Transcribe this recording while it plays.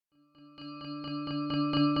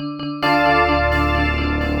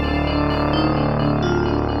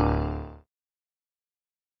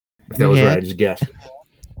that was right. I just guessed.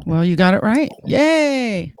 Well, you got it right.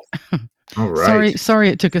 Yay! All right. Sorry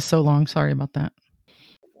it took us so long. Sorry about that.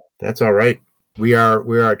 That's all right. We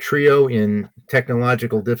are a trio in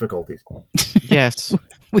technological difficulties. Yes.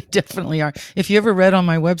 We definitely are. If you ever read on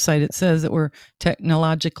my website, it says that we're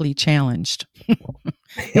technologically challenged.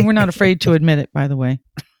 And we're not afraid to admit it, by the way.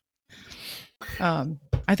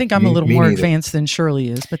 I think I'm a little more advanced than Shirley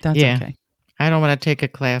is, but that's okay. I don't want to take a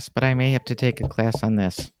class, but I may have to take a class on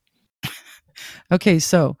this. Okay,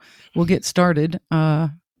 so we'll get started.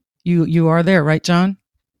 You are there, right, John?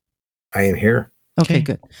 I am here. Okay,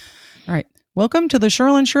 good. All right. Welcome to the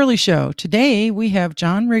Shirl and Shirley Show. Today we have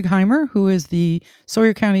John Righeimer, who is the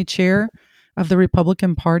Sawyer County Chair of the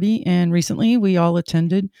Republican Party. And recently we all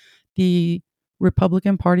attended the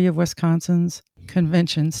Republican Party of Wisconsin's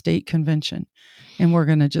convention, state convention. And we're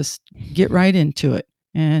going to just get right into it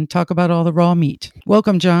and talk about all the raw meat.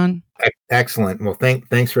 Welcome, John. Excellent. Well,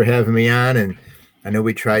 thanks for having me on. And I know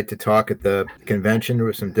we tried to talk at the convention. There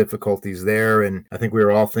were some difficulties there, and I think we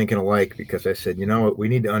were all thinking alike because I said, you know what, we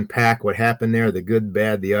need to unpack what happened there, the good,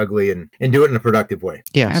 bad, the ugly, and do it in a productive way.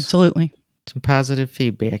 Yes. Absolutely. Some positive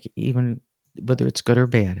feedback, even whether it's good or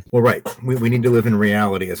bad. Well, right. We need to live in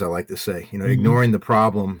reality, as I like to say. You know, ignoring the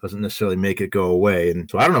problem doesn't necessarily make it go away.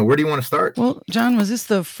 And so I don't know, where do you want to start? Well, John, was this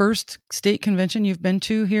the first state convention you've been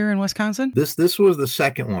to here in Wisconsin? This was the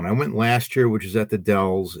second one. I went last year, which is at the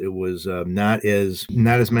Dells. It was not as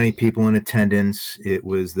many people in attendance. It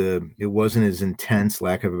wasn't as intense,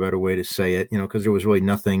 lack of a better way to say it, because there was really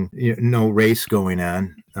nothing, no race going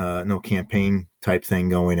on, no campaign type thing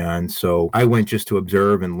going on. So I went just to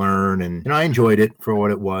observe and learn, and I enjoyed it for what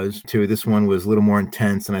it was too. This one was a little more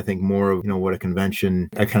intense, and I think more of what a convention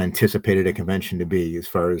I kind of anticipated a convention to be, as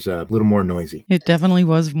far as a little more noisy. It definitely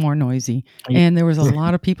was more noisy, and there was a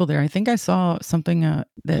lot of people there. I think I saw something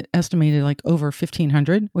that estimated like over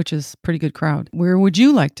 1,500, which is a pretty good crowd. Where would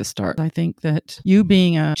you like to start? I think that you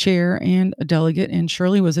being a chair and a delegate, and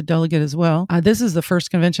Shirley was a delegate as well. This is the first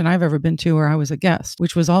convention I've ever been to where I was a guest,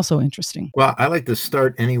 which was also interesting. Well, I like to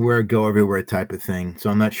start anywhere, go everywhere type of thing. So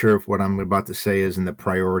I'm not sure if what I'm about to say is in the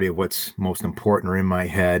priority of what's most important or in my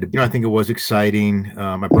head. I think it was exciting.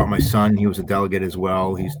 I brought my son. He was a delegate as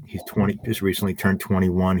well. He's 20, just recently turned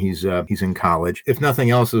 21. He's in college. If nothing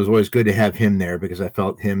else, it was always good to have him there because I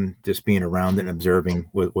felt him just being around and observing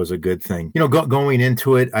was a good thing. Going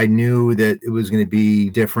into it, I knew that it was going to be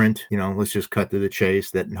different. Let's just cut to the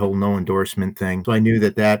chase, that whole no endorsement thing. So I knew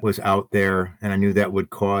that was out there, and I knew that would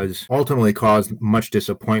ultimately cause much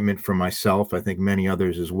disappointment for myself. I think many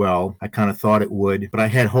others as well. I kind of thought it would, but I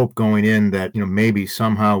had hope going in that, maybe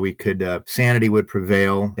somehow we could, sanity would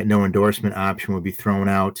prevail, that no endorsement option would be thrown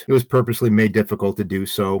out. It was purposely made difficult to do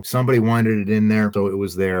so. Somebody wanted it in there, so it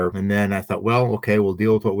was there. And then I thought, well, okay, we'll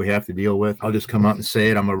deal with what we have to deal with. I'll just come out and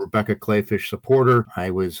say it. I'm a Rebecca Clayfish supporter.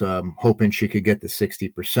 I was hoping she could get to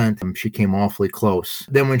 60%. She came awfully close.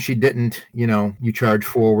 Then when she didn't, you charge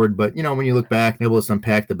forward. But, when you look back, able to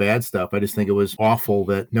unpack the bad stuff, I just think it was awful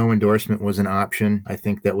that no endorsement was an option. I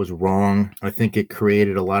think that was wrong. I think it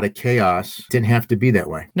created a lot of chaos. It didn't have to be that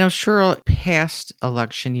way. Now, Shirl, past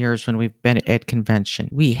election years when we've been at convention,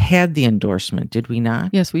 we had the endorsement, did we not?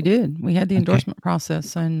 Yes, we did. We had the endorsement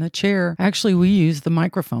process, and the chair, actually, we used the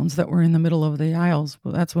microphones that were in the middle of the aisles.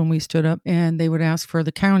 Well, that's when we stood up, and they would ask for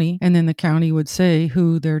the county, and then the county would say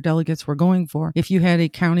who their delegates were going for. If you had a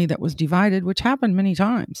county that was divided, which happened many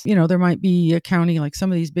times, there might be a county, like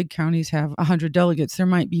some of these big counties have 100 delegates. There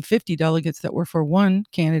might be 50 delegates that were for one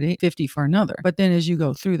candidate, 50 for another. But then as you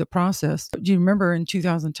go through the process, do you remember in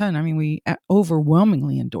 2010, we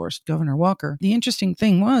overwhelmingly endorsed Governor Walker. The interesting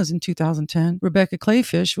thing was in 2010, Rebecca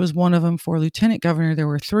Clayfish was one of them for lieutenant governor. There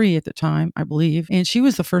were 3 at the time, I believe, and she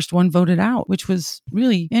was the first one voted out, which was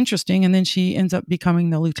really interesting. And then she ends up becoming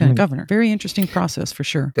the lieutenant governor. Very interesting process for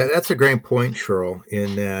sure. That's a great point, Shirl,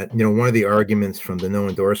 in that, one of the arguments from the no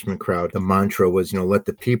endorsement crowd, the mantra was, let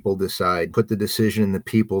the people decide, put the decision in the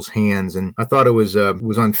people's hands. And I thought it was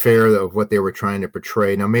unfair of what they were trying to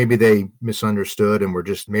portray. Now, maybe they misunderstood and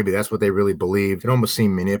maybe that's what they really believed. It almost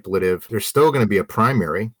seemed manipulative. There's still going to be a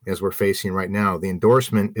primary, as we're facing right now. The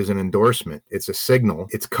endorsement is an endorsement. It's a signal.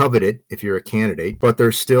 It's coveted if you're a candidate, but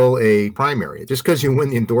there's still a primary. Just because you win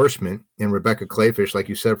the endorsement And Rebecca Clayfish, like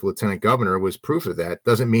you said, for lieutenant governor, was proof of that.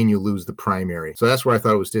 Doesn't mean you lose the primary. So that's where I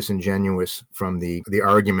thought it was disingenuous from the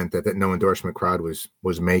argument that no endorsement crowd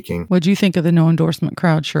was making. What do you think of the no endorsement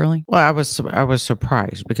crowd, Shirley? Well, I was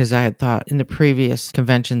surprised because I had thought in the previous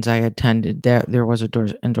conventions I attended that there was a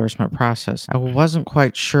endorsement process. I wasn't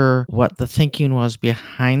quite sure what the thinking was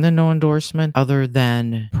behind the no endorsement, other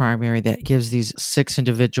than primary that gives these 6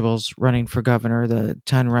 individuals running for governor, the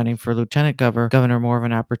 10 running for lieutenant governor more of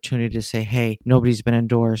an opportunity to say, hey, nobody's been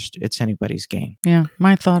endorsed. It's anybody's game. Yeah,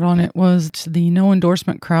 my thought on it was the no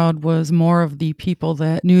endorsement crowd was more of the people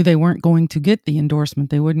that knew they weren't going to get the endorsement.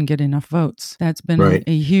 They wouldn't get enough votes. That's been Right.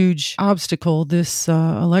 a huge obstacle this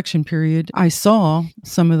election period. I saw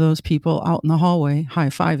some of those people out in the hallway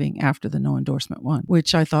high-fiving after the no endorsement won,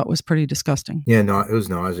 which I thought was pretty disgusting. Yeah, no, it was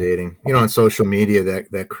nauseating. On social media,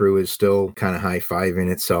 that crew is still kind of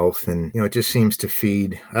high-fiving itself. And, it just seems to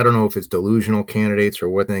feed, I don't know if it's delusional candidates or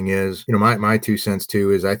what thing is. My 2 cents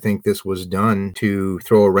too is I think this was done to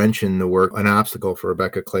throw a wrench in the work, an obstacle for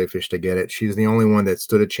Rebecca Clayfish to get it. She's the only one that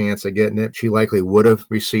stood a chance of getting it. She likely would have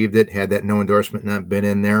received it had that no endorsement not been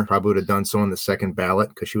in there. Probably would have done so on the second ballot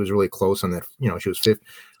because she was really close on that. She was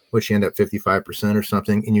she ended up 55% or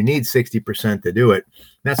something, and you need 60% to do it.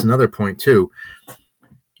 That's another point too.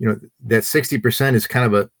 That 60% is kind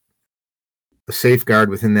of a safeguard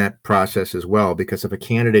within that process as well, because if a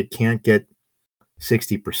candidate can't get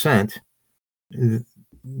 60%,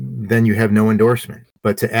 then you have no endorsement.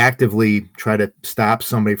 But to actively try to stop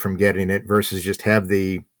somebody from getting it versus just have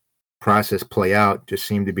the process play out just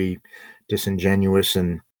seemed to be disingenuous.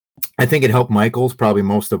 And I think it helped Michaels probably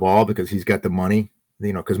most of all because he's got the money,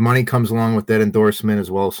 because money comes along with that endorsement as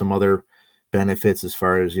well as some other benefits as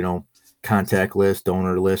far as, contact list,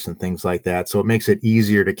 donor list, and things like that. So it makes it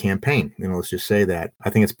easier to campaign. Let's just say that.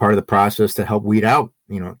 I think it's part of the process to help weed out,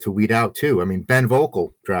 to weed out too. I mean, Ben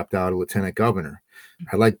Volkel dropped out of lieutenant governor.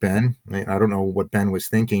 I like Ben. I don't know what Ben was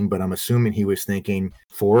thinking, but I'm assuming he was thinking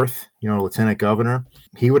 4th, lieutenant governor.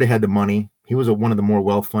 He would have had the money. He was one of the more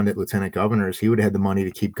well-funded lieutenant governors. He would have had the money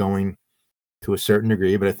to keep going to a certain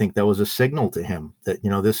degree, but I think that was a signal to him that,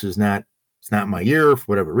 this is not, it's not my year for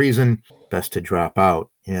whatever reason, best to drop out.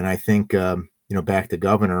 And I think, back to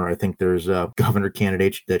governor, I think there's governor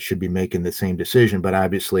candidates that should be making the same decision, but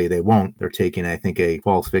obviously they won't. They're taking, I think, a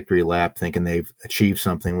false victory lap, thinking they've achieved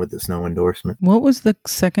something with this no endorsement. What was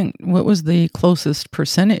the closest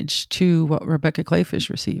percentage to what Rebecca Clayfish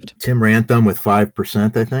received? Tim Rantham with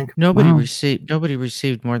 5%, I think. Nobody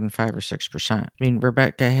received more than 5 or 6%. I mean,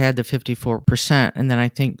 Rebecca had the 54%, and then I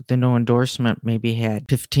think the no endorsement maybe had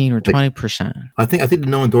 15 or 20%. I think the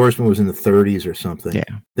no endorsement was in the 30s or something. Yeah.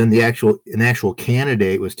 Then an actual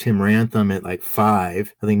candidate was Tim Rantham at like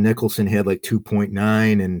 5. I think Nicholson had like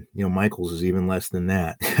 2.9, and Michaels is even less than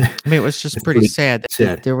that. I mean, it was just pretty sad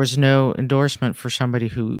that there was no endorsement for somebody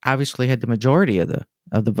who obviously had the majority of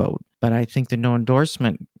the vote. But I think the no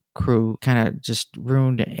endorsement crew kind of just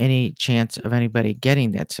ruined any chance of anybody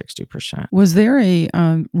getting that 60%. Was there a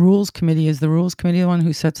rules committee? Is the rules committee the one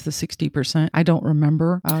who sets the 60%? I don't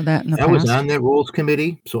remember that in the past. I was on that rules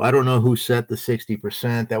committee, so I don't know who set the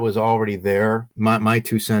 60%. That was already there. My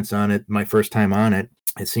 2 cents on it, my first time on it,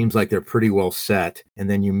 it seems like they're pretty well set. And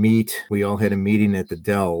then we all had a meeting at the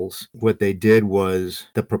Dells. What they did was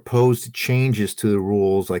the proposed changes to the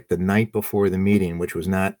rules like the night before the meeting, which was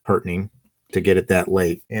not heartening to get it that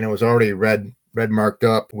late. And it was already red marked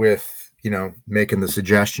up with, making the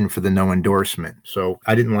suggestion for the no endorsement. So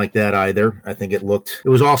I didn't like that either. I think it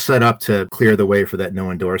was all set up to clear the way for that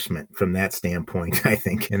no endorsement from that standpoint, I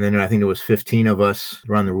think. And then I think there was 15 of us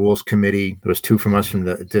who were on the rules committee. There was 2 from us from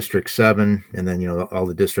the District 7, and then, all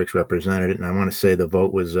the districts represented it. And I want to say the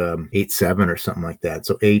vote was 8-7 or something like that.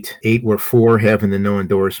 So 8 were for having the no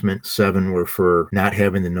endorsement, 7 were for not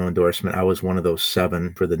having the no endorsement. I was one of those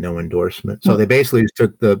 7 for the no endorsement. So they basically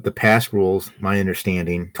took the past rules, my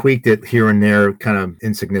understanding, tweaked it here and there, kind of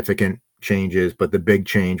insignificant changes, but the big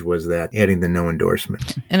change was that adding the no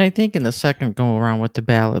endorsement. And I think in the second go around with the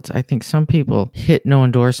ballots, I think some people hit no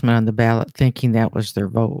endorsement on the ballot thinking that was their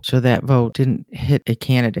vote. So that vote didn't hit a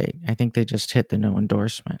candidate. I think they just hit the no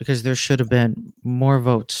endorsement because there should have been more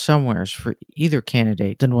votes somewhere for either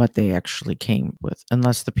candidate than what they actually came with,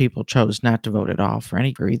 unless the people chose not to vote at all for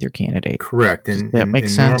either candidate. Correct. And that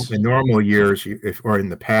makes sense. In normal years, or in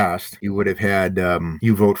the past, you would have had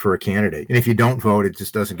you vote for a candidate. And if you don't vote, it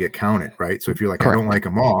just doesn't get counted. candidate, right? So if you're like, I Correct. don't like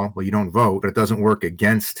them all, well, you don't vote, but it doesn't work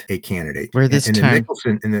against a candidate. Where this time,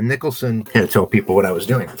 the Nicholson, I had to tell people what I was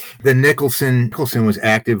doing. The Nicholson was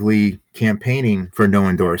actively campaigning for no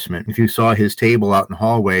endorsement. If you saw his table out in the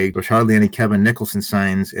hallway, there's hardly any Kevin Nicholson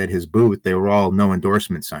signs at his booth. They were all no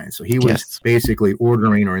endorsement signs. So he was basically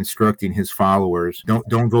ordering or instructing his followers,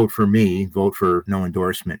 don't vote for me, vote for no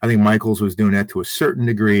endorsement. I think Michaels was doing that to a certain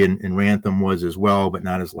degree, and Rantham was as well, but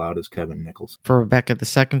not as loud as Kevin Nicholson. For Rebecca, the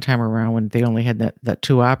second time around, when they only had that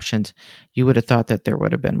two options, you would have thought that there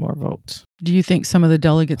would have been more votes. Do you think some of the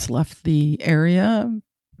delegates left the area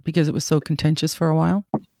because it was so contentious for a while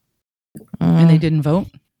and they didn't vote?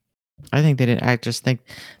 I think they did. I just think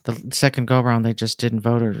the second go around, they just didn't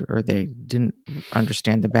vote or they didn't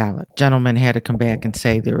understand the ballot. Gentlemen had to come back and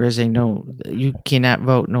say you cannot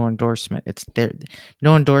vote no endorsement. It's there.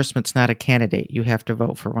 No endorsement's not a candidate. You have to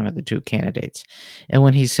vote for one of the two candidates. And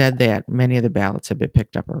when he said that, many of the ballots had been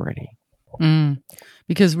picked up already.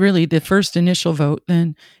 Because really the first initial vote,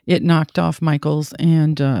 then it knocked off Michaels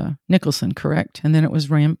and Nicholson, correct? And then it was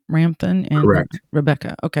Ramthan and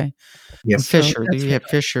Rebecca. Okay. Yes. Fisher. You have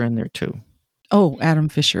Fisher in there too. Oh, Adam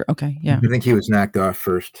Fisher. Okay. Yeah. I think he was knocked off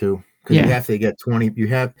first too. Because you have to get 20. You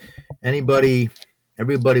have everybody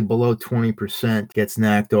below 20% gets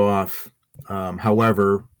knocked off.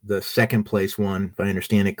 However, the second place one, if I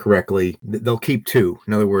understand it correctly, they'll keep two.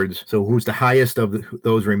 In other words, so who's the highest of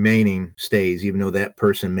those remaining stays, even though that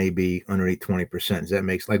person may be underneath 20%. Does that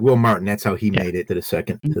make like Will Martin? That's how he made it to the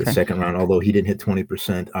second round. Although he didn't hit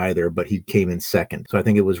 20% either, but he came in second. So I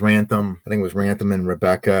think it was Rantham. And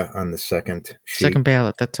Rebecca on the second sheet. Second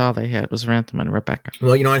ballot. That's all they had was Rantham and Rebecca.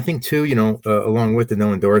 Well, I think too, along with the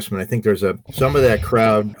no endorsement, I think there's some of that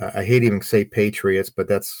crowd. I hate even say patriots, but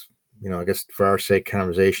that's. I guess for our sake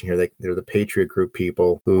conversation here, they're the Patriot Group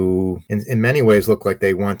people who in many ways look like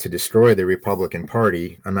they want to destroy the Republican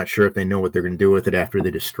Party. I'm not sure if they know what they're going to do with it after they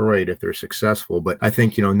destroy it, if they're successful. But I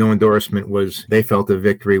think, no endorsement they felt a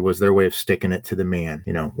victory was their way of sticking it to the man.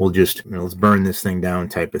 We'll just, let's burn this thing down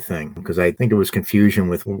type of thing. Because I think there was confusion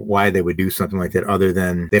with why they would do something like that other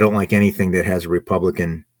than they don't like anything that has a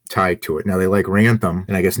Republican tied to it. Now they like Rantham,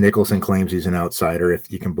 and I guess Nicholson claims he's an outsider,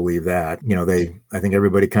 if you can believe that. I think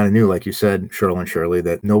everybody kind of knew, like you said, Shirley,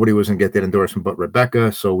 that nobody was going to get that endorsement but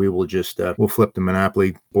Rebecca, so we will just we'll flip the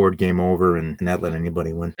Monopoly board game over and not let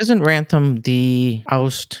anybody win. Isn't Rantham the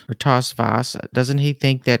oust or toss Voss? Doesn't he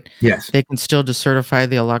think that they can still decertify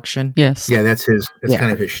the election? Yes. Yeah, that's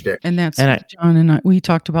kind of his shtick. And John and I, we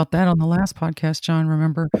talked about that on the last podcast, John.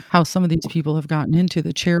 Remember how some of these people have gotten into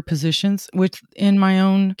the chair positions, which in my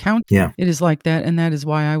own county, it is like that, and that is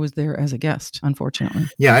why I was there as a guest, unfortunately.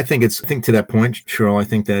 Yeah, I think to that point, Cheryl, I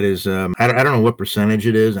think that is, I don't know what percentage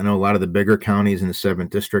it is. I know a lot of the bigger counties in the 7th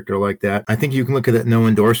District are like that. I think you can look at that no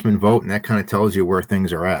endorsement vote, and that kind of tells you where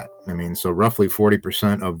things are at. I mean, so roughly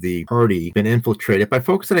 40% of the party been infiltrated by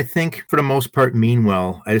folks that I think, for the most part, mean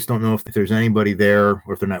well. I just don't know if there's anybody there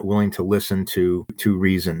or if they're not willing to listen to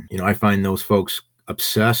reason. I find those folks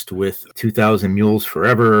obsessed with 2,000 Mules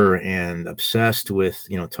Forever and obsessed with,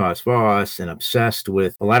 Toss Voss and obsessed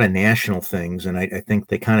with a lot of national things. And I think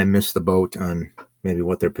they kind of missed the boat on maybe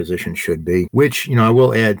what their position should be, which, I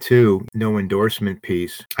will add to no endorsement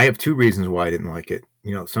piece. I have two reasons why I didn't like it.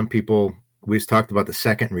 Some people, we just talked about the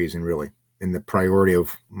second reason really. In the priority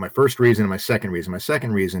of my first reason and my second reason. My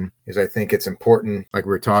second reason is I think it's important, like we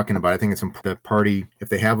were talking about, I think it's important the party, if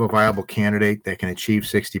they have a viable candidate that can achieve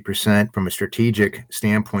 60% from a strategic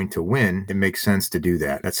standpoint to win, it makes sense to do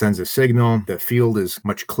that. That sends a signal. The field is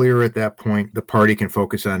much clearer at that point. The party can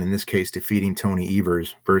focus on, in this case, defeating Tony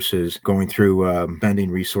Evers versus going through spending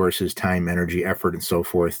resources, time, energy, effort, and so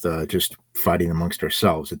forth, just fighting amongst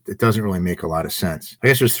ourselves. It doesn't really make a lot of sense. I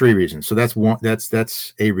guess there's three reasons. So that's one.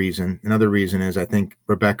 That's a reason. Another reason is I think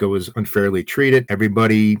Rebecca was unfairly treated.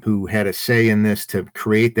 Everybody who had a say in this to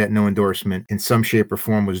create that no endorsement in some shape or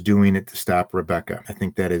form was doing it to stop Rebecca. I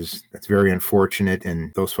think that's very unfortunate,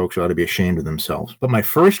 and those folks ought to be ashamed of themselves. But my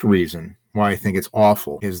first reason why I think it's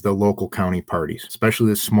awful is the local county parties, especially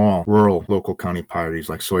the small rural local county parties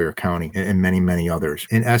like Sawyer County and many, many others.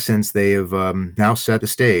 In essence, they have now set the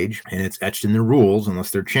stage, and it's etched in the rules,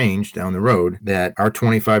 unless they're changed down the road, that our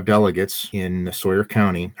 25 delegates in Sawyer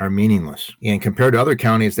County are meaningless. And compared to other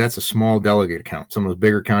counties, that's a small delegate count. Some of those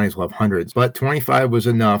bigger counties will have hundreds, but 25 was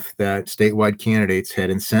enough that statewide candidates had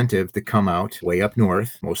incentive to come out way up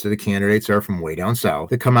north. Most of the candidates are from way down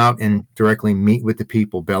south, to come out and directly meet with the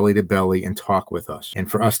people belly to belly county and talk with us, and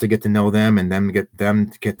for us to get to know them and them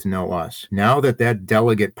to get to know us. Now that that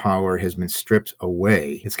delegate power has been stripped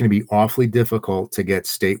away, it's going to be awfully difficult to get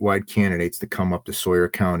statewide candidates to come up to Sawyer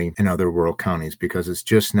County and other rural counties, because it's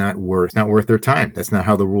just not worth their time. That's not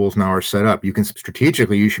how the rules now are set up. You can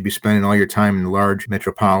strategically, you should be spending all your time in large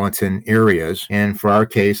metropolitan areas. And for our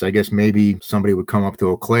case, I guess maybe somebody would come up to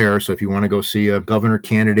Eau Claire. So if you want to go see a governor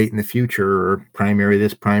candidate in the future, or primary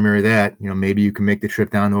this, primary that, maybe you can make the trip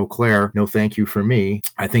down to Eau Claire. No, thank you for me.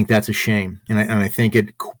 I think that's a shame. And I think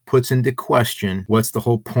it puts into question what's the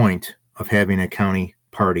whole point of having a county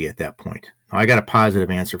party at that point. I got a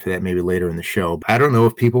positive answer for that maybe later in the show. I don't know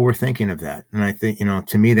if people were thinking of that. And I think,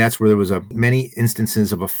 to me, that's where there was many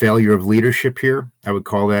instances of a failure of leadership here. I would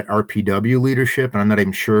call that RPW leadership. And I'm not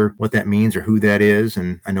even sure what that means or who that is.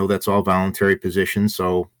 And I know that's all voluntary positions.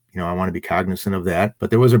 So, I want to be cognizant of that. But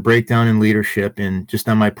there was a breakdown in leadership. And just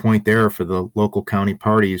on my point there for the local county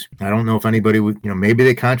parties, I don't know if anybody would, maybe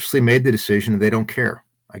they consciously made the decision that they don't care.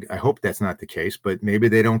 I hope that's not the case, but maybe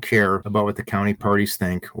they don't care about what the county parties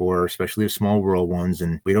think, or especially the small rural ones.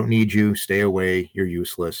 And we don't need you. Stay away. You're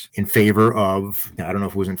useless. In favor of, I don't know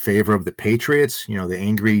if it was in favor of the Patriots, the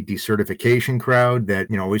angry decertification crowd that,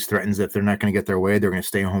 always threatens that if they're not going to get their way, they're going to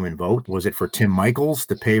stay home and vote. Was it for Tim Michaels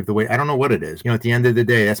to pave the way? I don't know what it is. At the end of the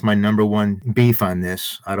day, that's my number one beef on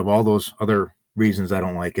this out of all those other reasons I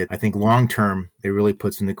don't like it. I think long term, it really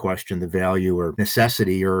puts into question the value or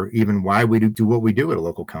necessity or even why we do what we do at a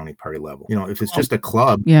local county party level. If it's just a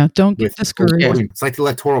club. Yeah, don't get discouraged. It's like the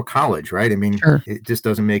Electoral College, right? I mean, sure. It just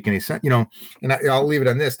doesn't make any sense, and I'll leave it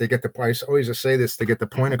on this. They get the, I always say this, to get the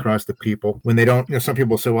point across to people when they don't, some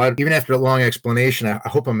people say, well, even after a long explanation, I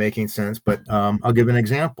hope I'm making sense, but I'll give an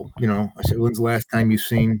example. I said, when's the last time you've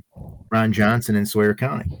seen Ron Johnson in Sawyer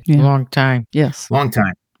County? Yeah. Long time. Yes. Long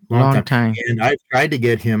time. And I've tried to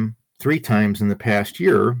get him 3 times in the past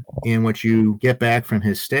year. And what you get back from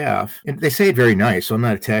his staff, and they say it very nice, so I'm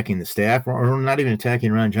not attacking the staff or I'm not even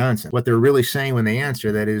attacking Ron Johnson. What they're really saying when they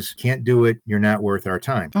answer that is, can't do it, you're not worth our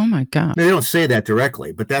time. Oh my God. They don't say that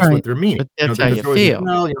directly, but that's what they're meaning. But that's how you feel.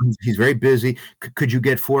 Well, he's very busy. Could you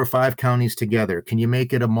get 4 or 5 counties together? Can you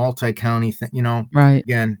make it a multi-county thing? Right.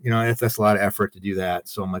 Again, that's a lot of effort to do that.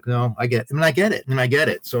 So I'm like, no, I get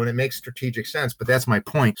it. So, and it makes strategic sense, but that's my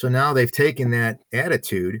point. So now they've taken that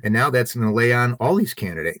attitude, and now that's going to lay on all these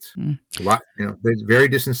candidates. A lot, there's very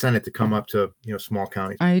disincentive to come up to, small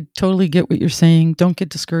counties. I totally get what you're saying. Don't get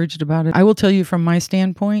discouraged about it. I will tell you from my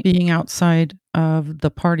standpoint, being outside of the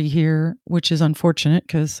party here, which is unfortunate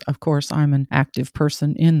because, of course, I'm an active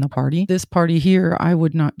person in the party. This party here, I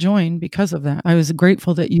would not join because of that. I was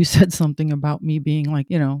grateful that you said something about me being like,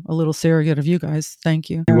 a little surrogate of you guys. Thank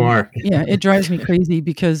you. You are. Yeah, it drives me crazy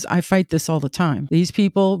because I fight this all the time. These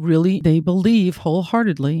people really, they believe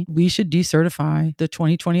wholeheartedly we should decertify the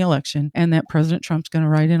 2020 election and that President Trump's going to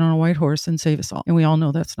ride in on a white horse and save us all. And we all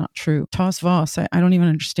know that's not true. Toss Voss, I don't even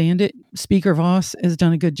understand it. Speaker Voss has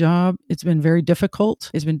done a good job. It's been very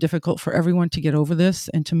difficult. It's been difficult for everyone to get over this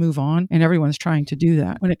and to move on, and everyone's trying to do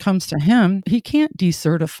that. When it comes to him, he can't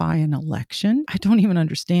decertify an election. I don't even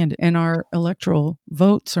understand it. And our electoral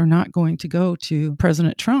votes are not going to go to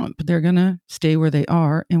President Trump. They're going to stay where they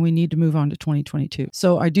are, and we need to move on to 2022.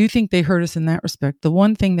 So I do think they hurt us in that respect. The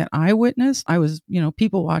one thing that I witnessed, I was,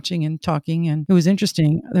 people watching and talking, and it was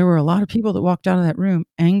interesting. There were a lot of people that walked out of that room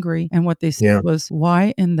angry, and what they said was,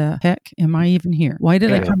 why in the heck am I even here? Why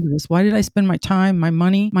did I come to this? Why did I spend my time, my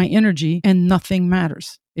money, my energy, and nothing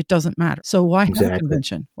matters? It doesn't matter. So why have a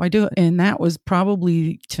convention? Why do it? And that was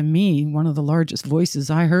probably, to me, one of the largest voices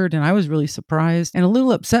I heard. And I was really surprised and a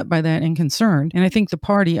little upset by that and concerned. And I think the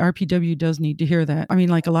party, RPW, does need to hear that. I mean,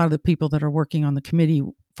 like a lot of the people that are working on the committee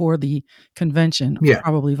for the convention are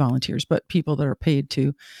probably volunteers, but people that are paid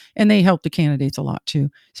to, and they help the candidates a lot too.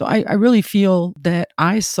 So I really feel that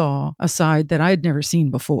I saw a side that I'd never seen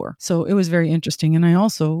before. So it was very interesting. And I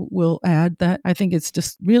also will add that I think it's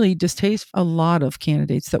just really distasteful. A lot of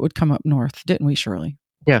candidates that would come up north, didn't we, Shirley?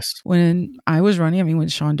 Yes. When I was running, when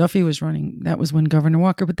Sean Duffy was running, that was when Governor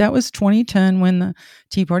Walker, but that was 2010 when the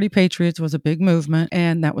Tea Party Patriots was a big movement.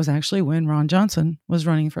 And that was actually when Ron Johnson was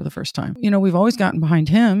running for the first time. We've always gotten behind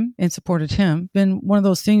him and supported him. Been one of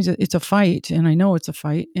those things that it's a fight, and I know it's a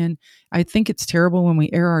fight. And I think it's terrible when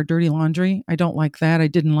we air our dirty laundry. I don't like that. I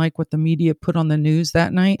didn't like what the media put on the news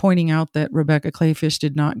that night, pointing out that Rebecca Clayfish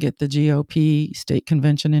did not get the GOP state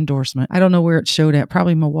convention endorsement. I don't know where it showed at,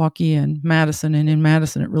 probably Milwaukee and Madison. And in Madison,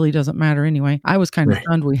 Madison. It really doesn't matter anyway. I was kind of Right.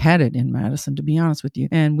 stunned we had it in Madison, to be honest with you.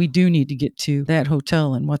 And we do need to get to that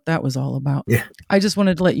hotel and what that was all about. Yeah. I just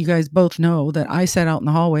wanted to let you guys both know that I sat out in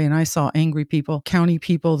the hallway and I saw angry people, county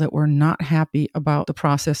people that were not happy about the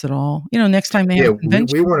process at all. Next time they have a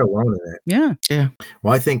convention. We weren't alone in that. Yeah.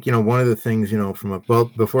 Well, I think, one of the things,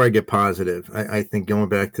 before I get positive, I think going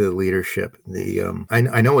back to the leadership,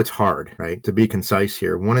 I know it's hard, right? To be concise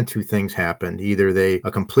here, one of two things happened. Either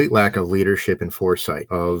a complete lack of leadership and foresight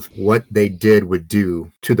of what they would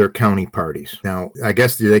do to their county parties. Now, I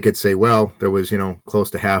guess they could say, well, there was, close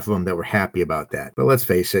to half of them that were happy about that. But let's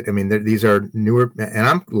face it. I mean, these are newer, and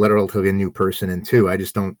I'm literally a new person in too. I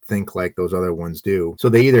just don't think like those other ones do. So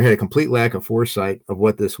they either had a complete lack of foresight of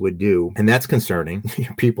what this would do, and that's concerning.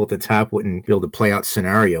 People at the top wouldn't be able to play out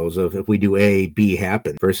scenarios of if we do A, B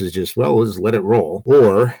happen versus just, well, let's let it roll.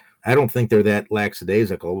 Or I don't think they're that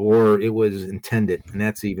lackadaisical, or it was intended, and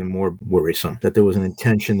that's even more worrisome, that there was an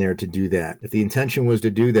intention there to do that. If the intention was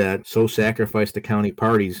to do that, so sacrifice the county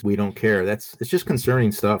parties, we don't care. It's just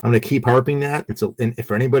concerning stuff. I'm going to keep harping that. And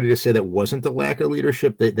for anybody to say that wasn't the lack of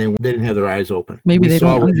leadership, they didn't have their eyes open. Maybe they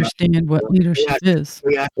don't understand what leadership is.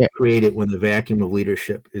 We have to create it when the vacuum of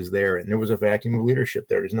leadership is there, and there was a vacuum of leadership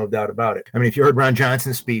there. There's no doubt about it. I mean, if you heard Ron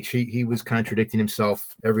Johnson's speech, he was contradicting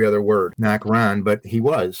himself every other word. Knock Ron, but he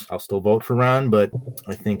was. I'll still vote for Ron, but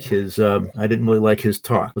I think I didn't really like his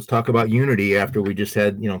talk. Let's talk about unity after we just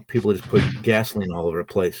had, people just put gasoline all over the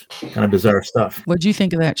place. Kind of bizarre stuff. What'd you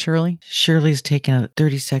think of that, Shirley? Shirley's taking a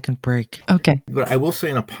 30-second break. Okay. But I will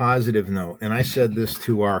say on a positive note, and I said this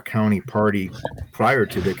to our county party prior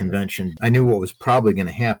to the convention, I knew what was probably going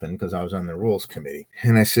to happen because I was on the rules committee.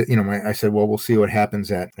 And I said, well, we'll see what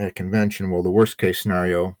happens at convention. Well, the worst case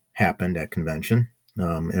scenario happened at convention.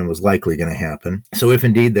 And was likely going to happen. So if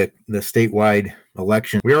indeed the statewide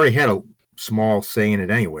election, we already had a small say in it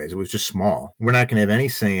anyways. It was just small. We're not going to have any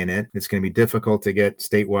say in it. It's going to be difficult to get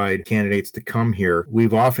statewide candidates to come here.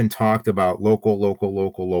 We've often talked about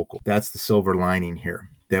local. That's the silver lining here.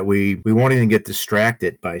 That we won't even get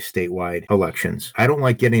distracted by statewide elections. I don't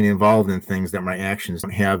like getting involved in things that my actions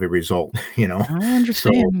don't have a result, I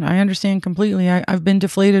understand. I understand completely. I've been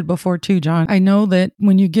deflated before too, John. I know that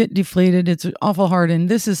when you get deflated, it's awful hard. And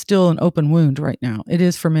this is still an open wound right now. It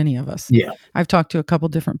is for many of us. Yeah. I've talked to a couple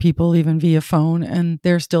different people, even via phone, and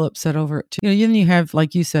they're still upset over it too. Then you have,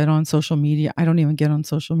 like you said, on social media. I don't even get on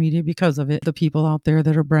social media because of it. The people out there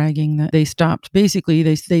that are bragging that they stopped, basically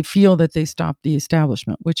they feel that they stopped the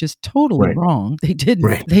establishment, which is totally wrong. They didn't.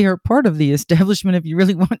 Right. They are part of the establishment if you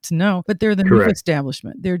really want to know, but they're the new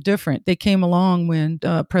establishment. They're different. They came along when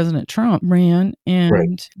President Trump ran,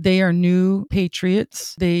 and they are new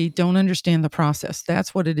patriots. They don't understand the process.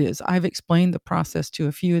 That's what it is. I've explained the process to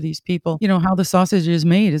a few of these people. How the sausage is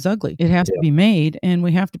made is ugly. It has to be made, and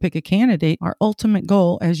we have to pick a candidate. Our ultimate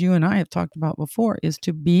goal, as you and I have talked about before, is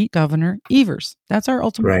to beat Governor Evers. That's our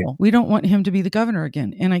ultimate goal. We don't want him to be the governor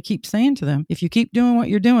again. And I keep saying to them, if you keep doing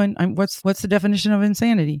what you're doing, what's the definition of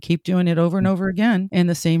insanity? Keep doing it over and over again, and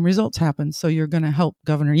the same results happen. So you're going to help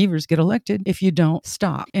Governor Evers get elected if you don't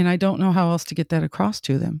stop. And I don't know how else to get that across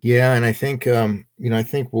to them. Yeah, and I think I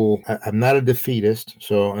think I'm not a defeatist,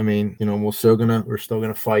 so I mean, we're still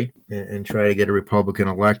gonna fight and try to get a Republican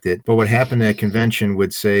elected. But what happened at convention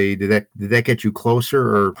would say, did that get you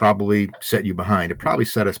closer or probably set you behind? It probably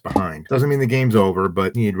set us behind. Doesn't mean the game's over,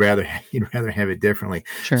 but you'd rather have it differently.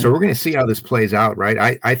 Sure. So we're gonna see how this plays out, right?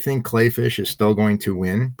 I think Clayfish is still going to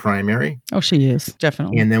win primary. Oh, she is,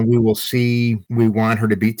 definitely. And then we will see. We want her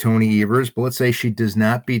to beat Tony Evers, but let's say she does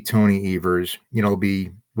not beat Tony Evers.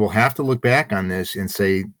 We'll have to look back on this and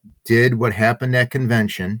say, did what happened at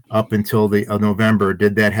convention up until the November,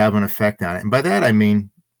 did that have an effect on it? And by that, I mean,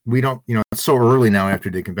 we don't, it's so early now after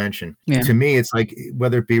the convention. Yeah. To me, it's like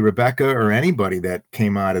whether it be Rebecca or anybody that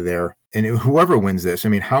came out of there, and whoever wins this, I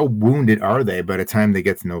mean, how wounded are they by the time they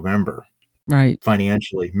get to November? Right.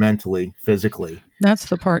 Financially, mentally, physically. That's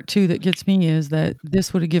the part too that gets me, is that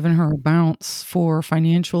this would have given her a bounce for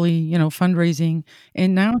financially, fundraising.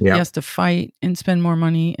 And now she has to fight and spend more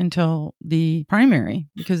money until the primary,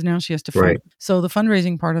 because now she has to fight. Right. So the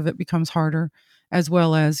fundraising part of it becomes harder, as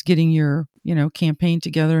well as getting your, campaign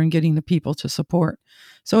together and getting the people to support.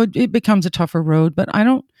 So it becomes a tougher road. But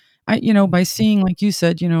by seeing, like you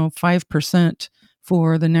said, 5%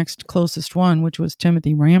 for the next closest one, which was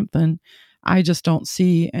Timothy Rampton, I just don't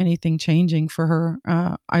see anything changing for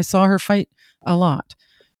her. I saw her fight a lot.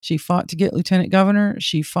 She fought to get lieutenant governor.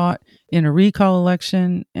 She fought in a recall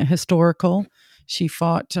election, historical. She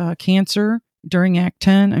fought cancer during Act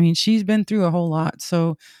 10. I mean, she's been through a whole lot.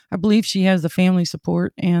 So I believe she has the family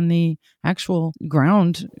support and the actual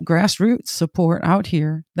grassroots support out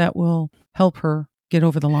here that will help her get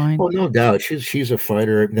over the line. Oh, no doubt. She's a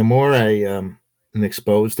fighter. The more I am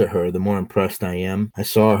exposed to her, the more impressed I am. I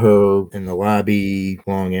saw her in the lobby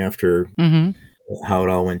long after Mm-hmm. how it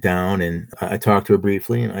all went down, and I talked to her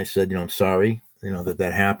briefly, and I said, I'm sorry,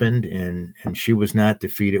 that happened, and she was not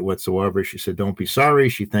defeated whatsoever. She said, don't be sorry.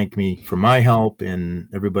 She thanked me for my help and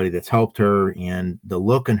everybody that's helped her, and the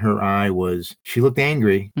look in her eye she looked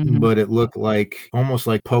angry, Mm-hmm. but it looked like almost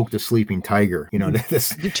like poked a sleeping tiger.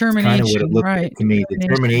 That's Determination, kind of what it looked right? like to me.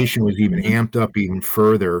 Determination was even Mhm. amped up even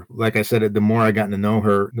further. Like I said, the more I gotten to know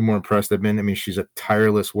her, the more impressed I've been. I mean, she's a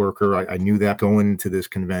tireless worker. I knew that going into this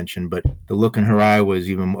convention, but the look in her eye was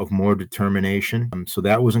even of more determination. So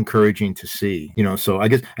that was encouraging to see. So I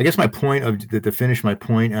guess my point to finish my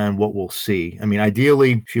point on what we'll see. I mean,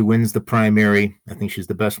 ideally, she wins the primary. I think she's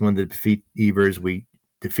the best one to defeat Evers. We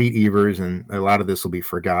defeat Evers, and a lot of this will be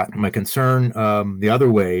forgotten. My concern the other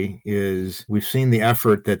way is we've seen the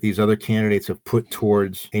effort that these other candidates have put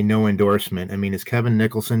towards a no endorsement. I mean, is Kevin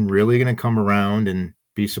Nicholson really going to come around and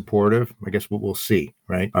be supportive? I guess we'll see,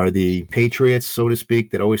 right? Are the patriots, so to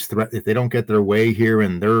speak, that always threaten if they don't get their way here,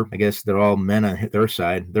 and they're all men on their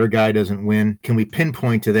side, their guy doesn't win? Can we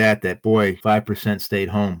pinpoint to that boy, 5% stayed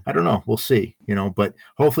home? I don't know. We'll see, but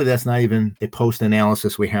hopefully that's not even a post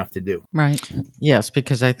analysis we have to do. Right. Yes,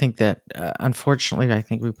 because I think that, unfortunately, I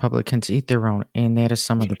think Republicans eat their own, and that is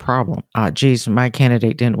some of the problem. Geez, my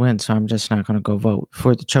candidate didn't win, so I'm just not going to go vote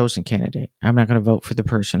for the chosen candidate. I'm not going to vote for the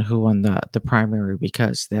person who won the primary because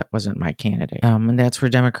that wasn't my candidate. And that's where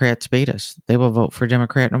Democrats beat us. They will vote for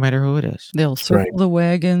Democrat no matter who it is. They'll circle Right. the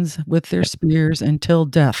wagons with their spears until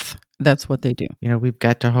death. That's what they do. We've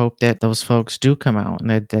got to hope that those folks do come out and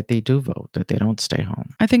that they do vote, that they don't stay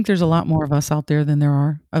home. I think there's a lot more of us out there than there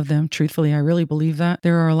are of them. Truthfully, I really believe that.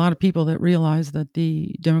 There are a lot of people that realize that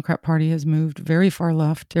the Democrat Party has moved very far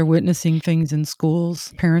left. They're witnessing things in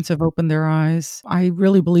schools. Parents have opened their eyes. I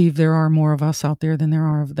really believe there are more of us out there than there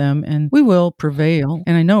are of them, and we will prevail.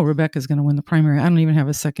 And I know Rebecca's going to win the primary. I don't even have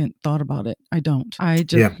a second thought about it. I don't. I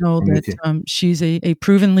just know that she's a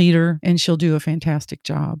proven leader, and she'll do a fantastic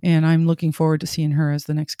job. And I'm looking forward to seeing her as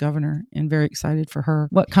the next governor, and very excited for her.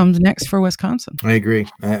 What comes next for Wisconsin? I agree.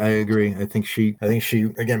 I agree. I think she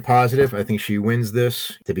again positive. I think she wins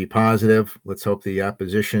this. To be positive, let's hope the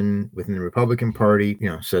opposition within the Republican Party,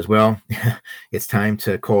 says, well, it's time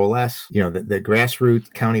to coalesce. The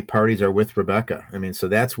grassroots county parties are with Rebecca. I mean, so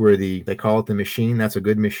that's where they call it the machine. That's a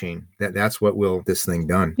good machine. That's what will this thing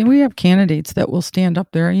done. And we have candidates that will stand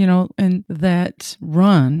up there, and that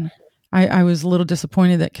run. I was a little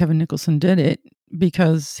disappointed that Kevin Nicholson did it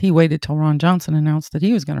because he waited till Ron Johnson announced that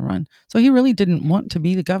he was going to run. So he really didn't want to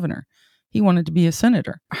be the governor. He wanted to be a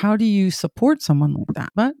senator. How do you support someone like that?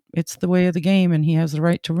 But it's the way of the game, and he has the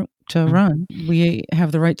right to run. We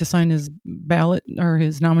have the right to sign his ballot or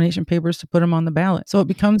his nomination papers to put him on the ballot. So it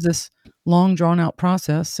becomes this long drawn out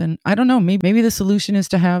process. And I don't know, maybe the solution is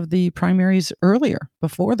to have the primaries earlier,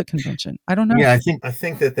 before the convention. I don't know. Yeah, I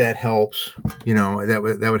think that helps.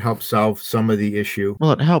 That would help solve some of the issue.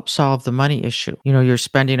 Well, it helps solve the money issue. You're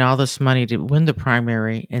spending all this money to win the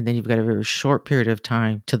primary, and then you've got a very short period of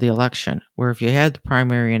time to the election. Where if you had the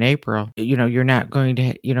primary in April, you're not going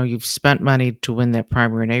to, you've spent money to win that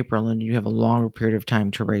primary in April, and you have a longer period of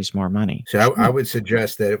time to raise more money. So I would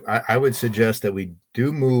suggest that we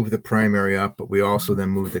do move the primary up, but we also then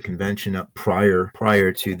move the convention up prior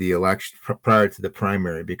to the election, prior to the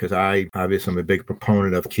primary, because I'm a big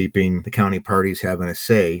proponent of keeping the county parties having a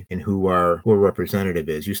say in who our representative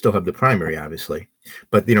is. You still have the primary, obviously,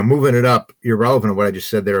 but moving it up, irrelevant of what I just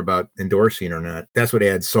said there about endorsing or not. That's what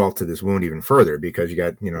adds salt to this wound even further, because you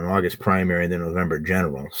got an August primary and then November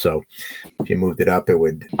general. So if you moved it up, it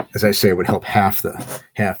would, as I say, it would help half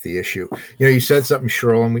the issue. You said something,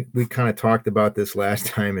 Cheryl, and we kind of talked about this last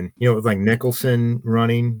time, and with like Nicholson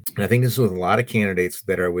running, and I think this is with a lot of candidates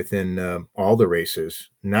that are within all the races.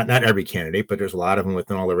 Not every candidate, but there's a lot of them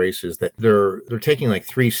within all the races that they're taking like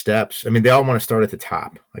 3 steps. I mean, they all want to start at the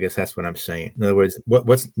top. I guess that's what I'm saying. In other words,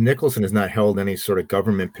 what's Nicholson has not held any sort of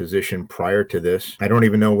government position prior to this. I don't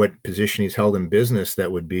even know what position he's held in business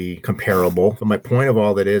that would be comparable. But my point of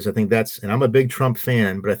all that is, I think and I'm a big Trump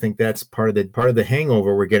fan, but I think that's part of the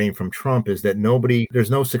hangover we're getting from Trump is that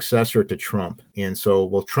there's no successor to Trump. And so,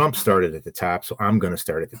 well, Trump started at the top, so I'm going to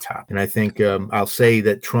start at the top. And I think I'll say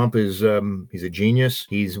that Trump is he's a genius.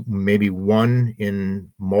 He's maybe one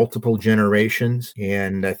in multiple generations.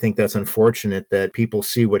 And I think that's unfortunate that people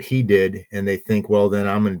see what he did and they think, well, then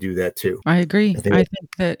I'm going to do that too. I agree. I think- I think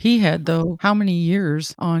that he had, though, how many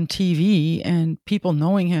years on TV and people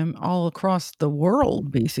knowing him all across the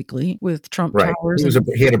world, basically, with Trump Right. Towers.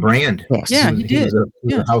 He had a brand. Yes. Yeah, he did.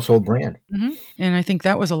 He was a household brand. Mhm. And I think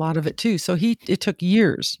that was a lot of it too. So it took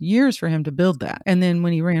years for him to build that. And then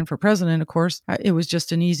when he ran for president, of course, it was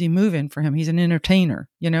just an easy move in for him. He's an entertainer,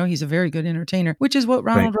 he's a very good entertainer, which is what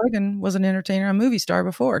Ronald Reagan was, an entertainer, a movie star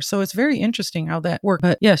before. So it's very interesting how that worked.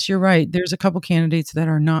 But yes, you're right. There's a couple candidates that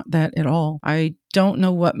are not that at all. I don't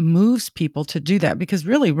know what moves people to do that, because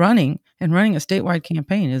really running a statewide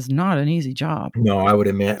campaign is not an easy job. No, I would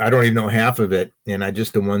admit, I don't even know half of it. And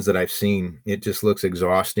the ones that I've seen, it just looks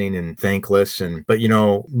exhausting and thankless. But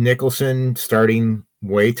Nicholson starting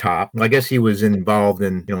way top. I guess he was involved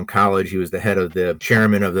in, college. He was the head of the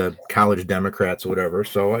chairman of the college Democrats or whatever.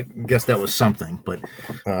 So I guess that was something. But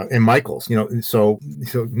and Michaels, so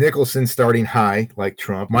Nicholson starting high like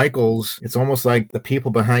Trump. Michaels, it's almost like the people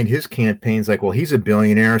behind his campaign's like, well, he's a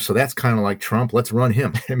billionaire, so that's kind of like Trump. Let's run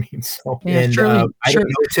him. I mean, so I don't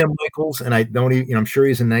know Tim Michaels, and I don't even, I'm sure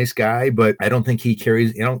he's a nice guy, but I don't think he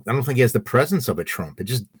carries, I don't think he has the presence of a Trump.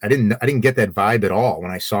 I didn't get that vibe at all when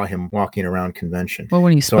I saw him walking around convention. Well,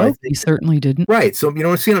 when he spoke, he certainly didn't. Right. So,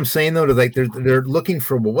 see what I'm saying, though? They're looking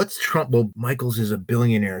for, well, what's Trump? Well, Michaels is a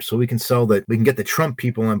billionaire, so we can get the Trump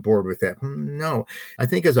people on board with that. No. I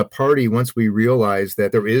think as a party, once we realize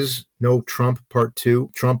that there is no Trump part two,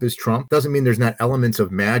 Trump is Trump, doesn't mean there's not elements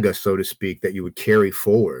of MAGA, so to speak, that you would carry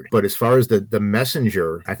forward. But as far as the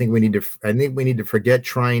messenger, I think we need to forget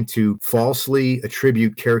trying to falsely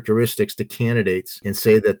attribute characteristics to candidates and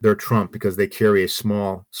say that they're Trump because they carry a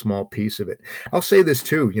small piece of it. I'll say this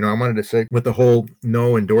too, I wanted to say with the whole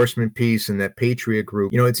no endorsement piece and that Patriot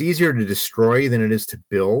group, it's easier to destroy than it is to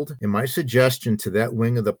build. And my suggestion to that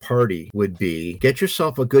wing of the party would be get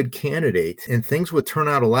yourself a good candidate and things would turn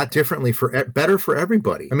out a lot differently better for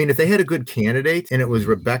everybody. I mean, if they had a good candidate and it was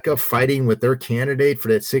Rebecca fighting with their candidate for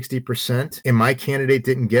that 60% and my candidate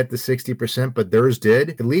didn't get the 60%, but theirs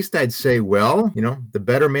did, at least I'd say, well, the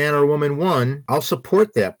better man or woman won. I'll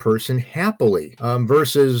support that person happily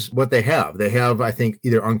versus what they have. They have, I think,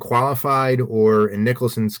 either unqualified or, in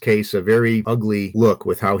Nicholson's case, a very ugly look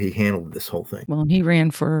with how he handled this whole thing. Well, he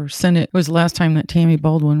ran for Senate. It was the last time that Tammy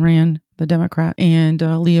Baldwin ran, the Democrat, and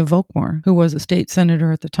Leah Volkmar, who was a state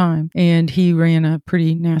senator at the time. And he ran a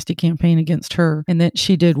pretty nasty campaign against her, and that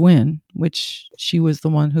she did win, which she was the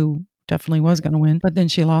one who definitely was going to win. But then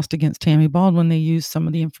she lost against Tammy Baldwin. They used some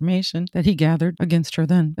of the information that he gathered against her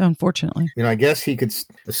then, unfortunately. I guess he could,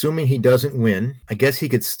 assuming he doesn't win, I guess he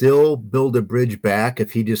could still build a bridge back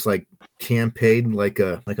if he just campaigned like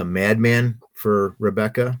a madman for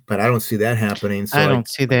Rebecca, but I don't see that happening. So I don't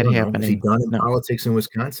see that happening. Is he done in politics in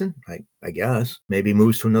Wisconsin? I guess. Maybe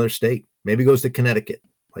moves to another state. Maybe goes to Connecticut,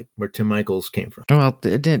 like where Tim Michaels came from. Well,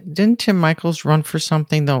 didn't Tim Michaels run for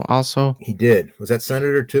something, though, also? He did. Was that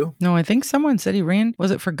senator, too? No, I think someone said he ran.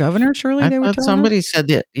 Was it for governor, Shirley? I thought somebody said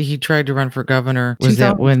that he tried to run for governor. Was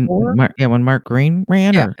that when Mark Green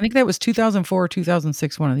ran? Yeah, I think that was 2004 or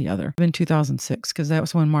 2006, one or the other. In 2006, because that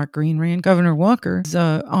was when Mark Green ran. Governor Walker was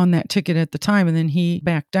on that ticket at the time, and then he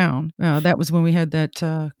backed down. That was when we had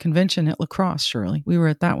that convention at La Crosse, Shirley. We were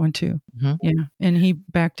at that one, too. Mm-hmm. Yeah, and he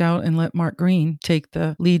backed out and let Mark Green take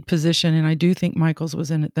the lead position, and I do think Michaels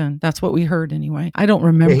was in it then. That's what we heard anyway. I don't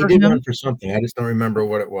remember. Yeah, he did run for something. I just don't remember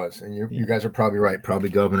what it was. And you guys are probably right. Probably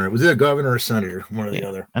governor. Was it a governor or senator? One or the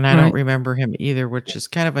other. And I don't remember him either, which is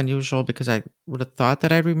kind of unusual because I would have thought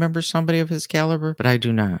that I'd remember somebody of his caliber, but I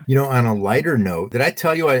do not. On a lighter note, did I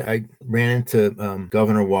tell you I ran into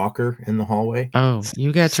Governor Walker in the hallway? Oh,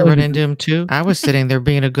 you got to run into him too? I was sitting there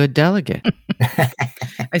being a good delegate.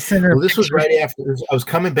 I sent her. Well, this was right after I was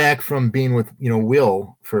coming back from being with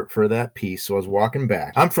Will for that piece. So I was walking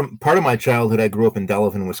back. I'm from part of my childhood. I grew up in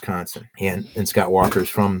Delavan, Wisconsin, and Scott Walker's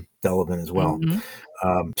from Delavan as well.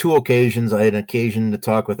 Mm-hmm. Two occasions, I had an occasion to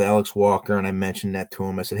talk with Alex Walker, and I mentioned that to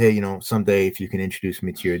him. I said, hey, someday if you can introduce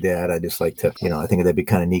me to your dad, I'd just like to, I think that'd be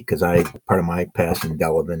kind of neat because part of my past in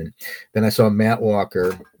Delavan. And then I saw Matt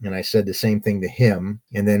Walker, and I said the same thing to him.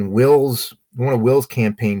 And then one of Will's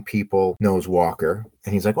campaign people knows Walker,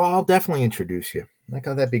 and he's like, well, I'll definitely introduce you. Like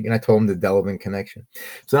how that be? And I told him the Delavan connection.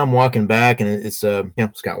 So I'm walking back, and it's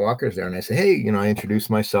Scott Walker's there, and I said, hey, I introduced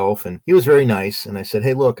myself, and he was very nice. And I said,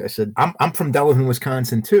 hey, look, I said I'm from Delavan,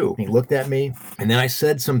 Wisconsin too. And he looked at me, and then I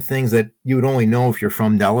said some things that you would only know if you're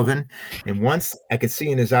from Delavan. And once I could see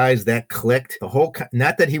in his eyes that clicked, the whole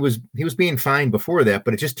not that he was being fine before that,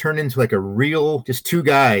 but it just turned into like a real just two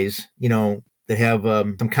guys, they have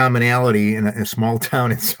some commonality in a small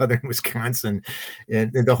town in southern Wisconsin.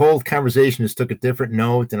 And the whole conversation just took a different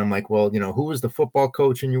note. And I'm like, well, who was the football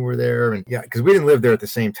coach and you were there? And yeah, because we didn't live there at the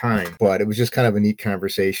same time, but it was just kind of a neat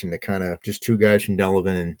conversation to kind of just two guys from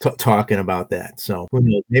Delavan and talking about that. So who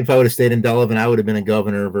knows? Maybe if I would have stayed in Delavan, I would have been a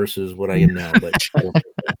governor versus what I am now. But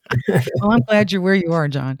Well, I'm glad you're where you are,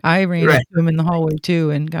 John. I ran Right. into him in the hallway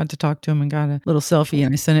too and got to talk to him and got a little selfie,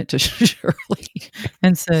 and I sent it to Shirley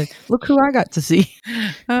and said, "Look who I got to see."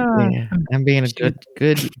 Yeah, I'm being a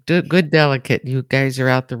good delegate. You guys are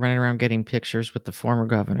out there running around getting pictures with the former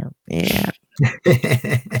governor. Yeah,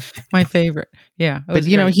 My favorite. Yeah, it but was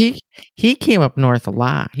great. he came up north a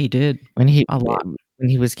lot He did when a lot.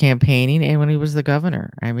 he was campaigning and when he was the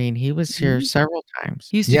governor. I mean, he was here Mhm. several times.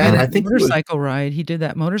 He used to Yeah, do and I that think he was. motorcycle ride. He did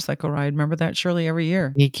that motorcycle ride. Remember that, Shirley? Every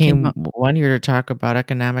year He came came up. one year to talk about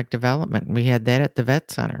economic development. We had that at the vet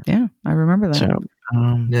center. Yeah, I remember that. So,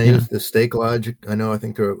 Yeah, he was the Steak Lodge. I know. I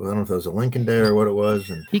think I don't know if it was a Lincoln Day or what it was.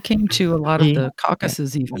 And He came to a lot of he, the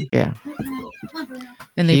caucuses even, yeah,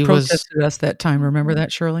 and they he was. protested us that time. Remember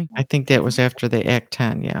that, Shirley? I think that was after the Act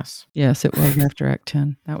 10. Yes. Yes, it was after Act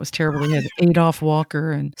 10. That was terrible. He had Adolf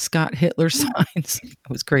Walker and Scott Hitler signs. It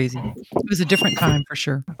was crazy. It was a different time for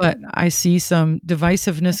sure. But I see some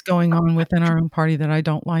divisiveness going on within our own party that I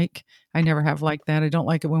don't like. I never have liked that. I don't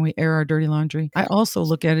like it when we air our dirty laundry. I also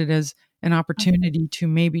look at it as an opportunity to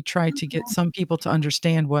maybe try to get some people to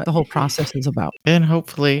understand what the whole process is about. And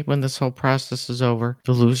hopefully, when this whole process is over,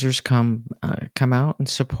 the losers come out and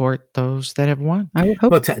support those that have won. I would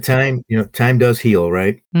hope. well, time does heal,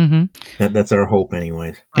 right? Mhm. That's our hope,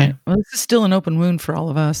 anyways. Right. Well, this is still an open wound for all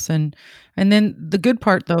of us. And then the good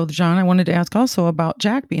part though, John, I wanted to ask also about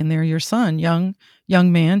Jack being there, your son, young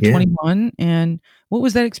man, Yeah. 21. And what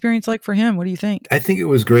was that experience like for him? What do you think? I think it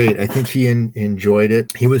was great. I think he enjoyed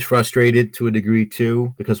it. He was frustrated to a degree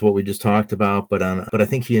too, because what we just talked about. But I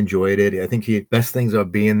think he enjoyed it. I think best things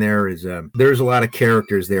about being there is there's a lot of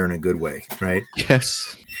characters there in a good way, right?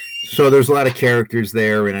 Yes. So there's a lot of characters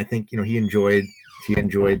there, and I think he enjoyed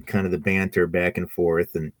kind of the banter back and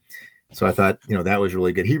forth, and so I thought that was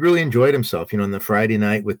really good. He really enjoyed himself. On the Friday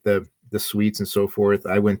night with the sweets and so forth.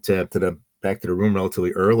 I went back to the room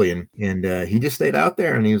relatively early, and he just stayed out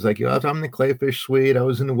there, and he was like, I'm in the Clayfish suite, I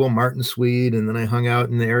was in the Will Martin suite, and then I hung out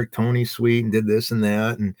in the Eric Tony suite and did this and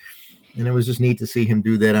that, and it was just neat to see him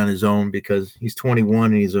do that on his own, because he's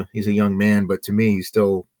 21 and he's a young man, but to me, it's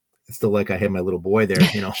still like I had my little boy there,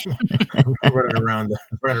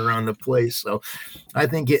 running around the place. So I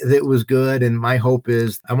think it was good. And my hope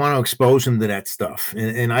is I want to expose him to that stuff.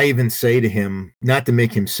 And I even say to him, not to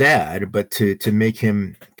make him sad, but to make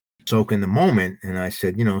him soak in the moment. And I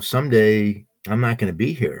said, someday I'm not going to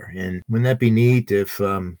be here. And wouldn't that be neat if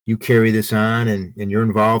you carry this on and you're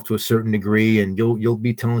involved to a certain degree, and you'll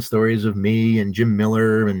be telling stories of me and Jim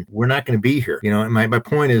Miller, and we're not going to be here. And my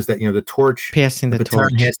point is that the torch, Passing the baton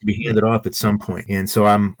torch. has to be handed off at some point. And so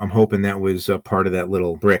I'm hoping that was part of that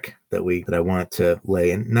little brick that I want to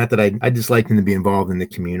lay. And not that I just like him to be involved in the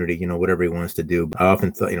community, whatever he wants to do. But I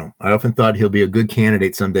often thought he'll be a good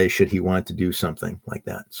candidate someday should he want to do something like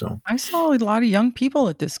that. So I saw a lot of young people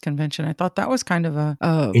at this convention. I thought that was kind of a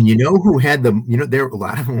and who had there were a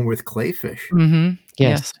lot of them with Clayfish. Mhm.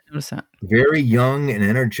 Yes. Yes, I noticed that. Very young and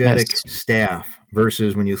energetic Yes. staff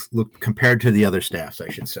versus when you look compared to the other staffs, I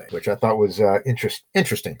should say, which I thought was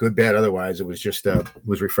interesting. Good, bad, otherwise. It was just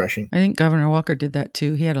was refreshing. I think Governor Walker did that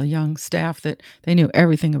too. He had a young staff that they knew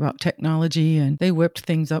everything about technology, and they whipped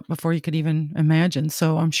things up before you could even imagine.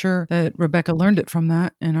 So I'm sure that Rebecca learned it from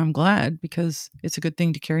that, and I'm glad, because it's a good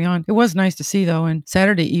thing to carry on. It was nice to see though, and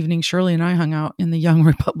Saturday evening, Shirley and I hung out in the Young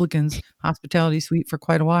Republicans hospitality suite for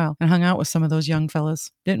quite a while and hung out with some of those young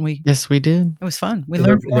fellas, didn't we? Yes, we did. It was fun. We And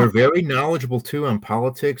learned a they're lot. very knowledgeable too on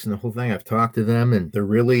politics and the whole thing. I've talked to them, and they're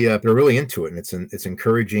really into it, and it's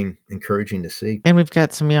encouraging to see. And we've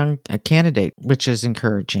got some young candidate, which is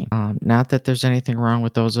encouraging. Not that there's anything wrong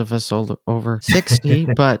with those of us over 60,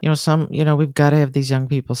 but we've got to have these young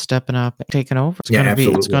people stepping up and taking over.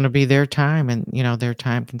 It's going to be their time, and their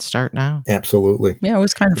time can start now. Absolutely. Yeah, it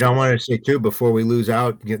was kind of I wanted to say too, before we lose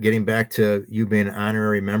out, getting back to you being an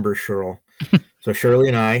honorary member, Cheryl. So Shirley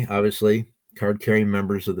and I, obviously, card-carrying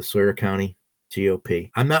members of the Sawyer County GOP.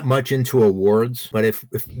 I'm not much into awards, but if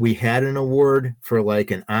we had an award for like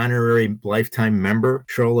an honorary lifetime member,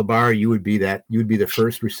 Cheryl LaBar, you would be the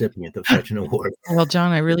first recipient of such an award. Well,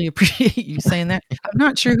 John, I really appreciate you saying that. I'm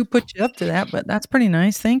not sure who put you up to that, but that's pretty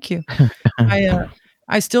nice. Thank you.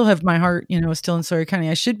 I still have my heart, still in Sawyer County.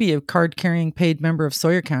 I should be a card-carrying paid member of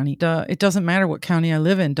Sawyer County. It doesn't matter what county I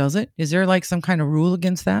live in, does it? Is there like some kind of rule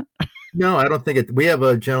against that? No, I don't think it. We have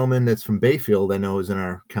a gentleman that's from Bayfield I know is in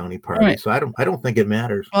our county party, Right. so I don't think it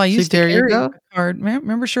matters. Well, I See, used to there you carry go. a card.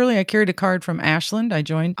 Remember, Shirley, I carried a card from Ashland. I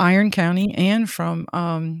joined Iron County and from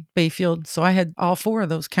Bayfield. So I had all 4 of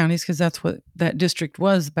those counties because that's what that district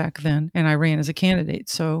was back then. And I ran as a candidate.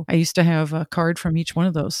 So I used to have a card from each one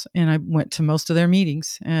of those. And I went to most of their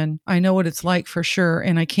meetings. And I know what it's like for sure.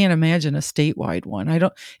 And I can't imagine a statewide one. I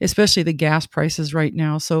don't, especially the gas prices right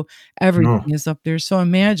now. So everything No. is up there. So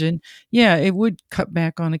imagine, yeah, it would cut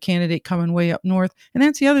back on a candidate coming way up north. And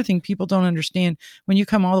that's the other thing people don't understand. When you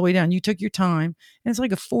come all the way down, you took your time, and it's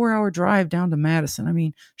like a 4-hour drive down to Madison. I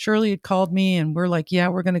mean, Shirley had called me and we're like, yeah,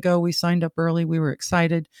 we're going to go. We signed up early. We were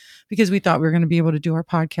excited because we thought we were going to be able to do our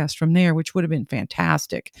podcast from there, which would have been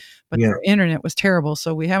fantastic. But Yeah. our internet was terrible.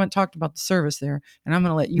 So we haven't talked about the service there. And I'm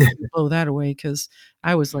going to let you blow that away because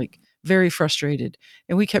I was like very frustrated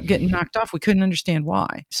and we kept getting knocked off. We couldn't understand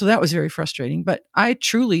why. So that was very frustrating. But I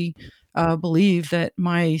truly believe that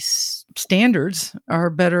my standards are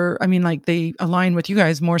better. I mean, like they align with you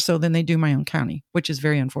guys more so than they do my own county, which is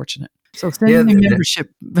very unfortunate. So send Yeah. me a membership.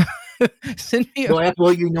 Send me a Well,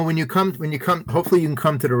 when you come, hopefully you can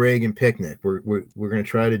come to the Reagan picnic. We're going to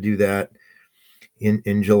try to do that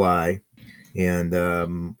in July, and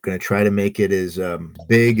going to try to make it as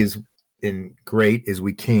big as and great as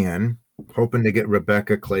we can. Hoping to get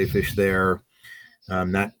Rebecca Clayfish there.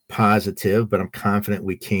 I'm not positive, but I'm confident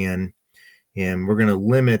we can. And we're going to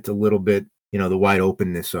limit a little bit, the wide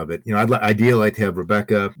openness of it. I'd ideally like to have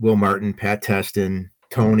Rebecca, Will Martin, Pat Teston,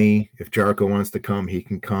 Tony. If Jarko wants to come, he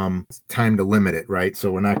can come. It's time to limit it, right?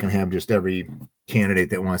 So we're not going to have just every candidate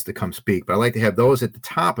that wants to come speak. But I like to have those at the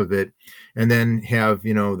top of it, and then have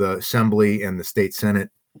the Assembly and the State Senate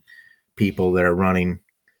people that are running,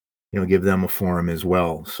 give them a forum as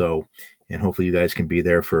well. So, and hopefully you guys can be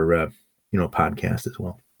there for a podcast as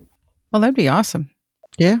well. Well, that'd be awesome.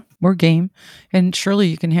 Yeah. We're game. And surely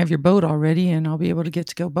you can have your boat already and I'll be able to get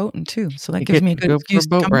to go boating too. So that gives me a good go excuse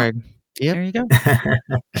for a to boat come up. ride. Yep. There you go.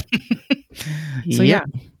 So yeah,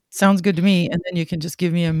 sounds good to me. And then you can just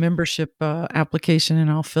give me a membership application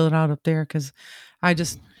and I'll fill it out up there because I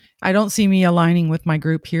don't see me aligning with my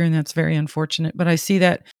group here, and that's very unfortunate. But I see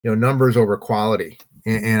that numbers over quality,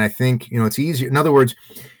 and I think it's easier. In other words,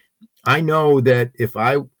 I know that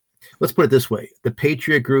let's put it this way: the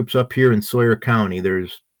Patriot groups up here in Sawyer County,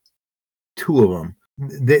 there's 2 of them.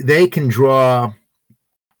 They can draw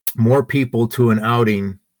more people to an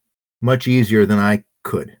outing much easier than I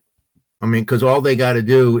could. I mean, because all they got to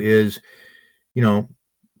do is,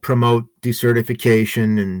 promote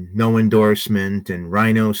decertification and no endorsement and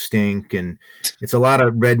rhino stink, and it's a lot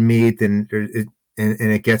of red meat, and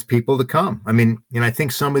it gets people to come. I mean, and I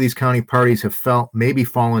think some of these county parties have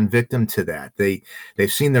fallen victim to that.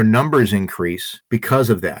 They've seen their numbers increase because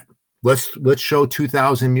of that. Let's show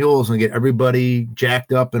 2,000 mules and get everybody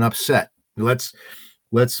jacked up and upset. Let's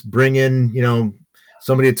bring in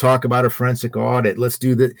somebody to talk about a forensic audit. Let's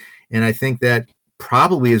do that. And I think that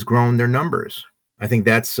probably has grown their numbers. I think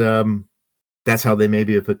that's how they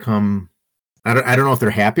maybe have become. I don't know if they're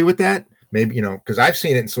happy with that. Maybe, because I've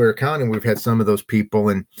seen it in Sawyer County, and we've had some of those people,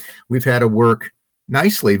 and we've had to work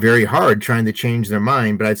nicely, very hard, trying to change their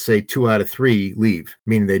mind. But I'd say 2 out of 3 leave,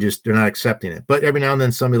 meaning they're not accepting it. But every now and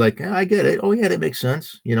then somebody like, I get it. Oh yeah, that makes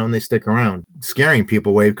sense. And they stick around, scaring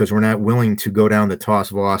people away because we're not willing to go down the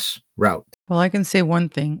Toss-Voss route. Well, I can say one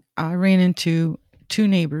thing. I ran into 2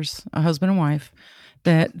 neighbors, a husband and wife,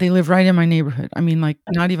 that they live right in my neighborhood. I mean, like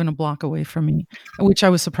not even a block away from me, which I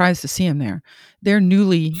was surprised to see them there. They're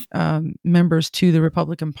newly members to the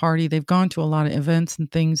Republican Party. They've gone to a lot of events and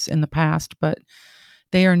things in the past, but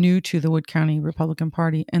they are new to the Wood County Republican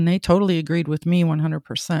Party, and they totally agreed with me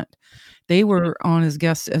 100%. They were on as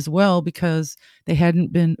guests as well because they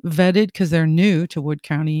hadn't been vetted because they're new to Wood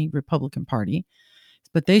County Republican Party,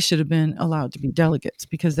 but they should have been allowed to be delegates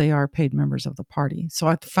because they are paid members of the party. So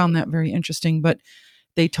I found that very interesting, but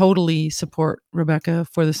they totally support Rebecca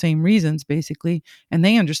for the same reasons, basically. And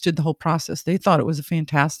they understood the whole process. They thought it was a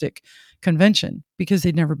fantastic convention because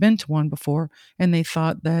they'd never been to one before. And they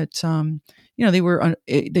thought that,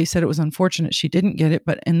 they said it was unfortunate she didn't get it,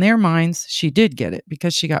 but in their minds, she did get it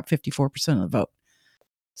because she got 54% of the vote.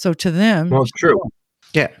 So to them, well, it's true.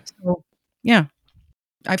 Yeah. So, yeah,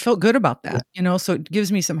 I felt good about that, so it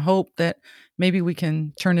gives me some hope that maybe we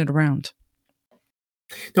can turn it around.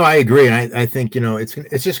 No, I agree. I think,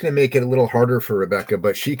 it's just going to make it a little harder for Rebecca,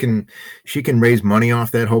 but she can raise money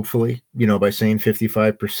off that, hopefully, by saying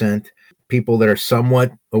 55%. People that are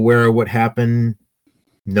somewhat aware of what happened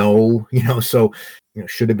know, so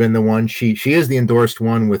should have been the one. She is the endorsed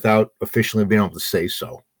one without officially being able to say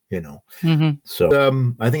so. Mhm.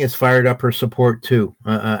 So I think it's fired up her support too.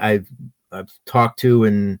 I've talked to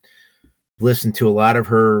and listened to a lot of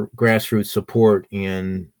her grassroots support,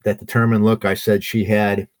 and that determined look I said she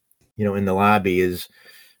had, in the lobby is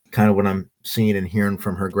kind of what I'm seeing and hearing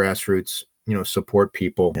from her grassroots, support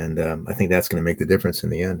people. And I think that's going to make the difference in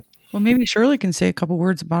the end. Well, maybe Shirley can say a couple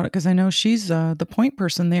words about it because I know she's the point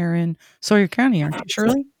person there in Sawyer County, aren't you,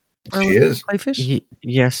 Shirley? She is. Clayfish?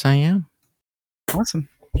 Yes, I am. Awesome.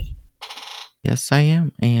 Yes, I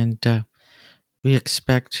am. And we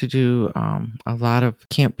expect to do a lot of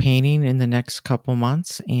campaigning in the next couple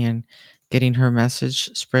months and getting her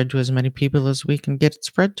message spread to as many people as we can get it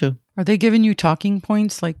spread to. Are they giving you talking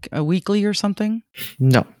points like a weekly or something?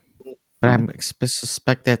 No, but I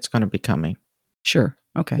suspect that's going to be coming. Sure.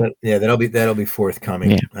 Okay. But yeah, that'll be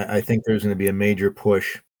forthcoming. Yeah. I think there's going to be a major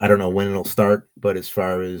push. I don't know when it'll start, but as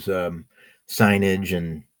far as signage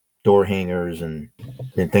and door hangers and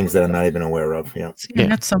things that I'm not even aware of. Yeah. See,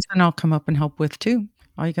 and that's something I'll come up and help with too.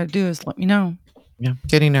 All you got to do is let me know. Yeah.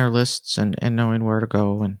 Getting our lists and knowing where to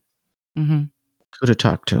go and who to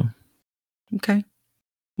talk to. Okay.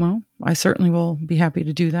 Well, I certainly will be happy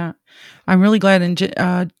to do that. I'm really glad. And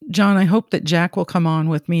John, I hope that Jack will come on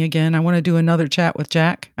with me again. I want to do another chat with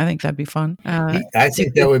Jack. I think that'd be fun. I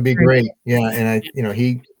think that would be great. Yeah. And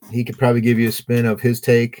he could probably give you a spin of his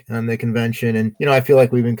take on the convention. And, I feel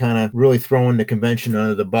like we've been kind of really throwing the convention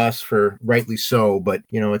under the bus for rightly so. But,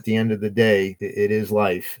 at the end of the day, it is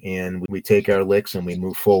life and we take our licks and we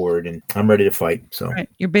move forward, and I'm ready to fight. So right.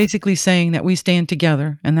 You're basically saying that we stand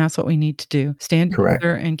together, and that's what we need to do. Stand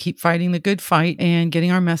together and keep fighting the good fight and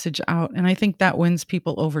getting our message out. And I think that wins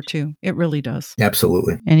people over too. It really does.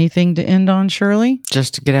 Absolutely. Anything to end on, Shirley?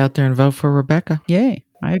 Just to get out there and vote for Rebecca. Yay.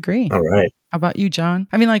 I agree. All right. How about you, John?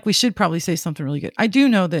 I mean, we should probably say something really good. I do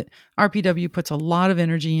know that RPW puts a lot of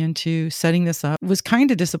energy into setting this up. Was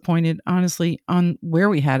kind of disappointed, honestly, on where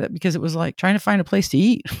we had it because it was like trying to find a place to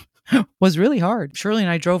eat was really hard. Shirley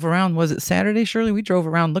and I drove around. Was it Saturday, Shirley? We drove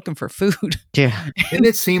around looking for food. Yeah. Didn't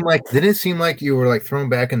it seem like you were like thrown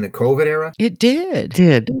back in the COVID era? It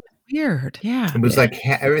did. Weird. Yeah. It was like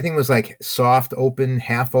everything was like soft open,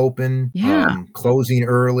 half open, closing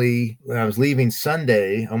early. When I was leaving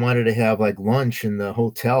Sunday, I wanted to have like lunch in the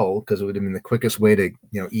hotel because it would have been the quickest way to,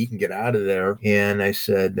 eat and get out of there. And I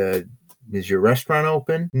said, is your restaurant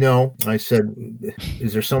open? No. I said,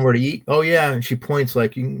 is there somewhere to eat? Oh yeah. And she points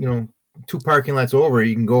like, 2 parking lots over.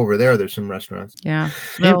 You can go over there. There's some restaurants. Yeah.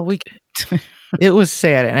 Well, it was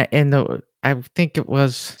sad. And I think it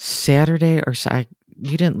was Saturday or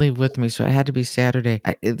you didn't leave with me, so it had to be Saturday.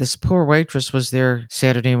 This poor waitress was there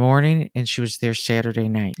Saturday morning, and she was there Saturday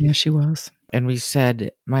night. Yeah, she was. And we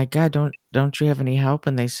said, my God, don't you have any help?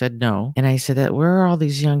 And they said, no. And I said, where are all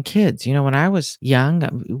these young kids? When I was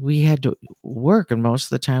young, we had to work. And most of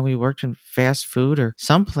the time we worked in fast food or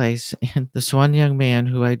someplace. And this one young man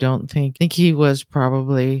who I don't think he was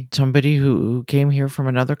probably somebody who came here from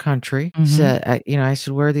another country said, I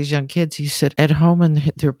said, where are these young kids? He said, at home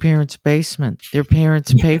in their parents' basement. Their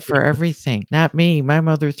parents pay for everything. Not me. My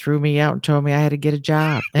mother threw me out and told me I had to get a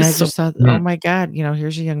job. And I just thought, oh my God,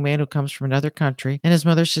 here's a young man who comes from another country. And his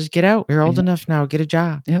mother says, get out. You're old enough now. Get a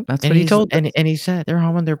job. Yep, that's what he told us. And he said, they're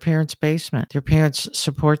home in their parents' basement. Their parents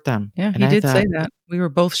support them. Yeah, he did say that. We were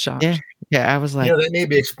both shocked. Yeah, I was like, that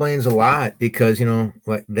maybe explains a lot because,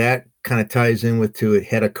 like that kind of ties in with it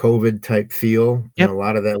had a COVID type feel. And a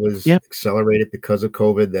lot of that was accelerated because of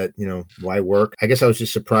COVID that, why work? I guess I was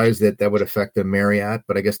just surprised that would affect the Marriott,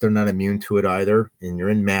 but I guess they're not immune to it either. And you're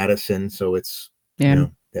in Madison, so it's,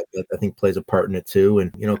 that I think plays a part in it too.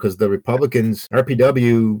 And, because the Republicans,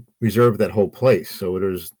 RPW reserved that whole place. So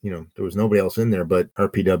there was nobody else in there but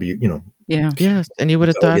RPW, Yeah. Yes. And you would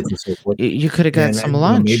have thought you could have got some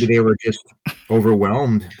lunch. Maybe they were just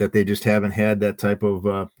overwhelmed that they just haven't had that type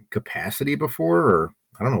of capacity before, or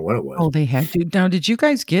I don't know what it was. Oh, they had to. Now, did you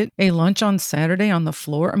guys get a lunch on Saturday on the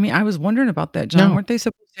floor? I mean, I was wondering about that, John. No. Weren't they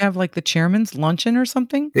supposed to have like the chairman's luncheon or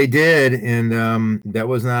something? They did, and that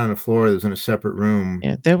was not on the floor. It was in a separate room.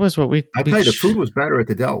 Yeah, that was what I'll tell you, the food was better at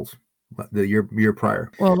the Dells the year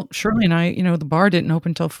prior. Well, Shirley and I, the bar didn't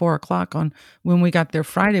open till 4:00 on when we got there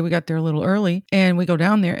Friday. We got there a little early, and we go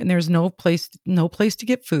down there, and there's no place to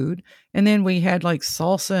get food. And then we had like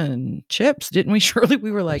salsa and chips, didn't we? Shirley,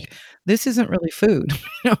 we were like, this isn't really food.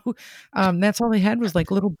 That's all they had was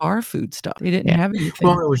like little bar food stuff. They didn't have anything.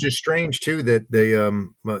 Well, it was just strange too that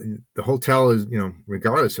the hotel is,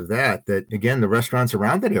 regardless of that again, the restaurants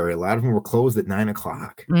around that area, a lot of them were closed at 9:00.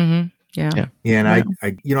 Mm-hmm. Yeah. Yeah. Yeah,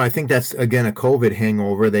 and Yeah. I think that's again a COVID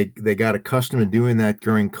hangover. They got accustomed to doing that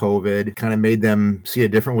during COVID. Kind of made them see a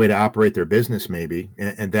different way to operate their business, maybe,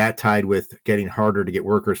 and that tied with getting harder to get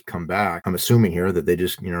workers to come back. I'm assuming here that they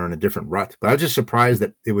just are in a different rut. But I was just surprised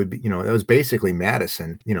that it would be that was basically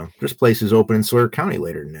Madison. There's places open in Sawyer County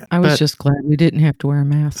later than that. I was But- just glad we didn't have to wear a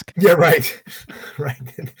mask. Yeah, right, right.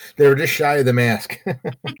 They were just shy of the mask.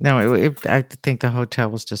 No, I think the hotel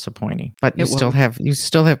was disappointing. But you It still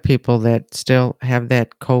was. have people that still have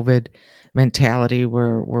that COVID mentality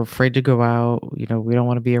where we're afraid to go out. We don't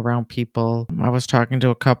want to be around people. I was talking to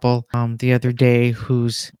a couple the other day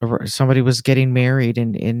somebody was getting married,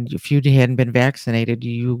 and if you hadn't been vaccinated,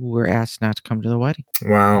 you were asked not to come to the wedding.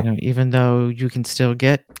 Wow. Even though you can still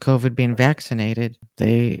get COVID being vaccinated,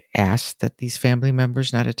 they asked that these family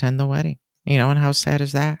members not attend the wedding. And how sad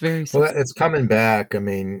is that? Very sad. Well, it's coming back. I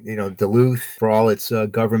mean, Duluth, for all its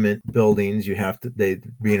government buildings, they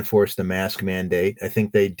reinforced the mask mandate. I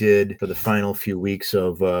think they did for the final few weeks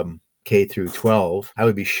of K through 12. I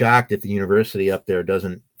would be shocked if the university up there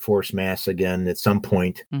doesn't force masks again at some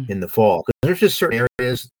point in the fall. Because there's just certain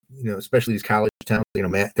areas, especially these college towns,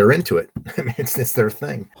 they're into it. I mean, it's their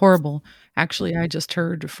thing. Horrible. Actually, I just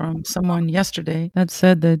heard from someone yesterday that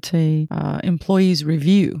said that a employee's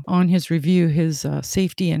review, on his review, his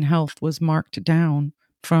safety and health was marked down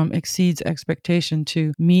from exceeds expectation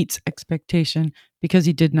to meets expectation because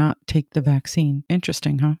he did not take the vaccine.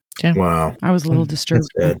 Interesting, huh? Yeah. Wow. I was a little disturbed.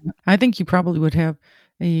 That's bad. I think you probably would have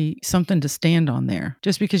something to stand on there.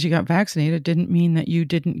 Just because you got vaccinated didn't mean that you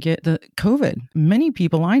didn't get the COVID. Many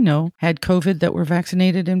people I know had COVID that were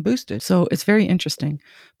vaccinated and boosted. So it's very interesting.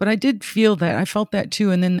 But I did feel that. I felt that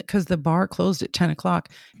too. And then because the bar closed at 10 o'clock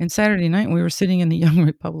and Saturday night we were sitting in the Young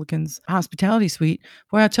Republicans hospitality suite,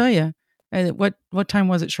 boy, I'll tell you, what time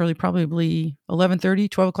was it, Shirley? Probably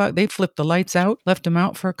 11:30, 12 o'clock. They flipped the lights out, left them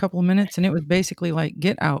out for a couple of minutes, and it was basically like,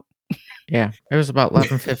 get out. Yeah, it was about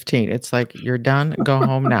 11:15. It's like, you're done. Go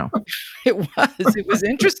home now. It was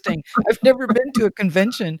interesting. I've never been to a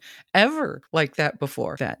convention ever like that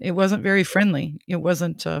before. That it wasn't very friendly. It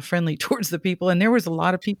wasn't friendly towards the people. And there was a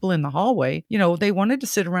lot of people in the hallway. They wanted to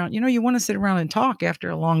sit around. You want to sit around and talk after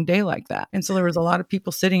a long day like that. And so there was a lot of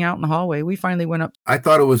people sitting out in the hallway. We finally went up. I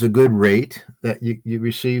thought it was a good rate that you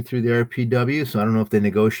received through the RPW. So I don't know if they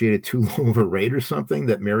negotiated too low of a rate or something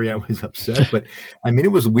that Marriott was upset. But I mean,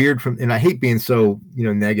 it was weird and I hate being so,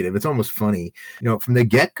 negative. It's almost funny, from the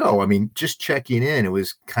get-go. I mean, just checking in, it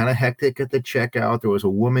was kind of hectic at the checkout. There was a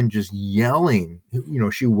woman just yelling,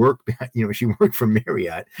 she worked for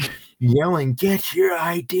Marriott, yelling, get your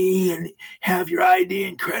ID and have your ID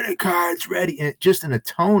and credit cards ready. And just in a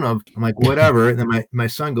tone of, I'm like, whatever. And then my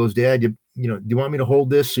son goes, Dad, do you want me to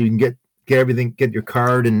hold this so you can get everything, get your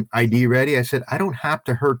card and ID ready? I said, I don't have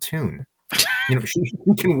to her tune.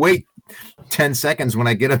 She can wait 10 seconds when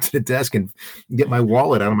I get up to the desk and get my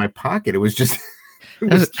wallet out of my pocket. It was just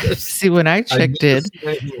see, when I checked in,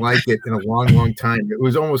 like it in a long time. It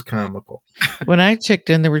was almost comical. When I checked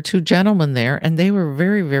in, there were two gentlemen there, and they were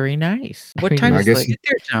very, very nice. What time did you get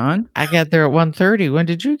there, John? I got there at 1:30. When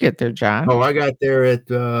did you get there, John? Oh, I got there at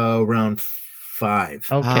around 5.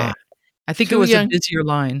 Okay. I think it was a busier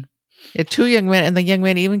line. Yeah, two young men, and the young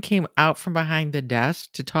man even came out from behind the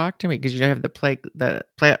desk to talk to me because you have the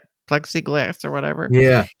plexiglass or whatever.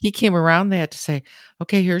 Yeah. He came around there to say,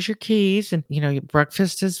 okay, here's your keys. And, your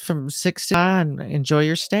breakfast is from 6 to 9 and enjoy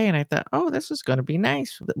your stay. And I thought, oh, this is going to be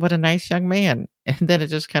nice. What a nice young man. And then it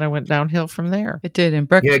just kind of went downhill from there. It did. And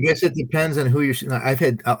breakfast. Yeah, I guess it depends on who you're. I've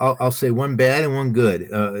had, I'll say one bad and one good,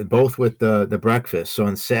 both with the breakfast. So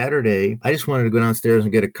on Saturday, I just wanted to go downstairs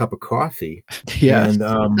and get a cup of coffee. Yeah. And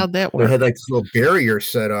how'd that work? they had like this little barrier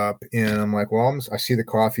set up. And I'm like, well, I see the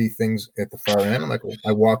coffee things at the far end. I'm like, well,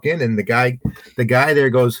 I walk in and the guy there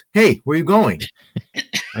goes, hey, where are you going?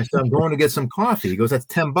 I said, I'm going to get some coffee. He goes, that's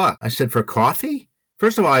 $10. I said, for coffee?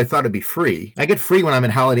 First of all, I thought it'd be free. I get free when I'm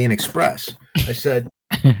in Holiday Inn Express. I said,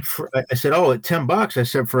 oh, at $10. I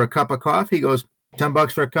said, for a cup of coffee? He goes,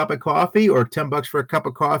 $10 for a cup of coffee or $10 for a cup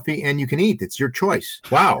of coffee and you can eat. It's your choice.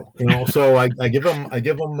 Wow. So I give him my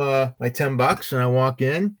 $10 and I walk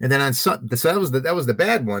in, and then on Sunday, that was the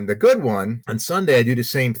bad one. The good one, on Sunday, I do the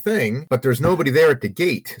same thing, but there's nobody there at the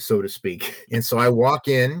gate, so to speak. And so I walk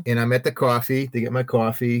in and I'm at the coffee to get my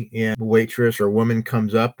coffee, and the waitress or woman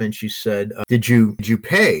comes up and she said, did you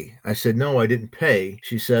pay? I said, no, I didn't pay.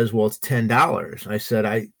 She says, well, it's $10. I said,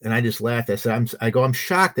 I just laughed. I said, I'm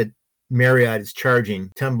shocked that Marriott is charging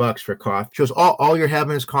 $10 for coffee. She goes, all you're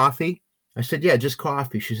having is coffee? I said, yeah, just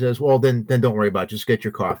coffee. She says, well, then don't worry about it. Just get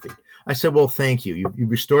your coffee. I said, well, thank you. You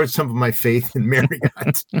restored some of my faith in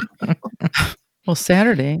Marriott. Well,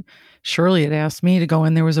 Saturday, Shirley had asked me to go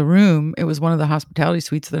in. There was a room. It was one of the hospitality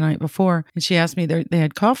suites the night before. And she asked me, they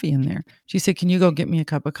had coffee in there. She said, can you go get me a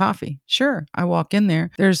cup of coffee? Sure. I walk in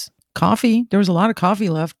there. There's coffee. There was a lot of coffee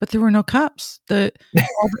left, but there were no cups.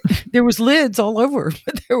 There was lids all over,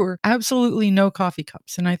 but there were absolutely no coffee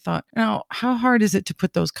cups. And I thought, now, how hard is it to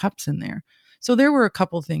put those cups in there? So there were a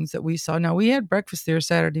couple things that we saw. Now, we had breakfast there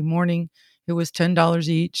Saturday morning. It was $10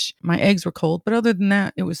 each. My eggs were cold, but other than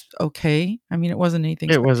that, it was okay. I mean, it wasn't anything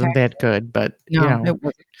It wasn't spectacular. that good, but No, it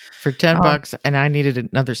wasn't. for $10 and I needed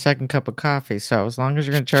another second cup of coffee. So as long as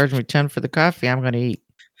you're going to charge me 10 for the coffee, I'm going to eat.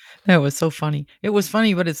 That was so funny. It was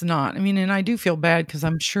funny, but it's not. I mean, and I do feel bad because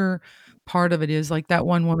I'm sure part of it is like that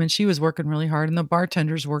one woman, she was working really hard and the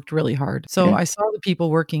bartenders worked really hard. So Yeah. I saw the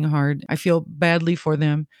people working hard. I feel badly for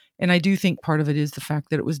them. And I do think part of it is the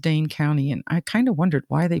fact that it was Dane County. And I kind of wondered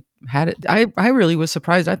why they had it. I really was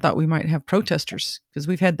surprised. I thought we might have protesters because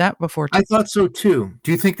we've had that before. I thought so too.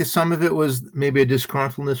 Do you think that some of it was maybe a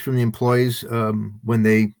disgruntledness from the employees when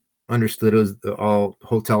they understood it was all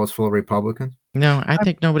hotel is full of Republicans? No, I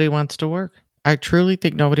think nobody wants to work. I truly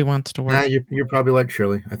think nobody wants to work. Nah, you're probably like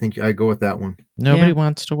Shirley. I think I go with that one. Nobody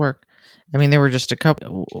wants to work. I mean, there were just a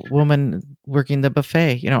couple women working the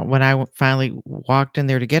buffet. When I finally walked in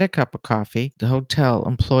there to get a cup of coffee, the hotel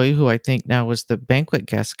employee, who I think now was the banquet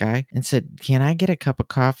guest guy, and said, can I get a cup of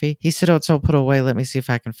coffee? He said, oh, it's all put away. Let me see if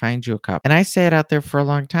I can find you a cup. And I sat out there for a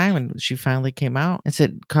long time, and she finally came out and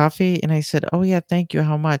said, coffee? And I said, oh, yeah, thank you.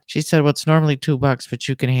 How much? She said, well, it's normally $2, but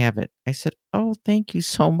you can have it. I said, oh, thank you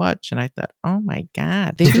so much. And I thought, oh my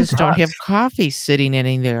God, they just don't have coffee sitting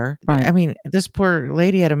in there. Right. I mean, this poor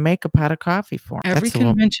lady had to make a pot of coffee for him. Every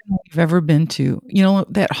convention we've ever been to,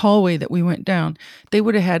 that hallway that we went down, they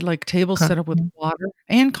would have had like tables set up with water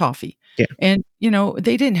and coffee. Yeah. And,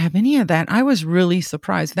 they didn't have any of that. I was really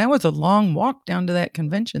surprised. That was a long walk down to that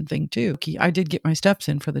convention thing too. I did get my steps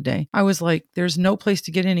in for the day. I was like, there's no place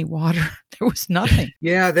to get any water. There was nothing.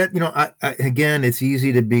 Yeah, that, again, it's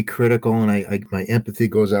easy to be critical, and my empathy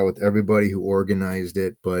goes out with everybody who organized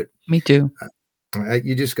it, but me too.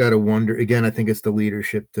 You just got to wonder, again, I think it's the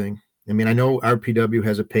leadership thing. I mean, I know RPW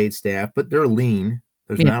has a paid staff, but they're lean.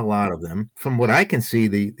 There's not a lot of them. From what I can see,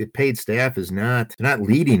 the paid staff is they're not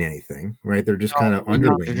leading anything, right? They're just kind of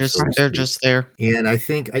underlings. They're just there. And I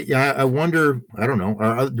think, I wonder, I don't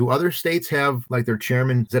know, do other states have like their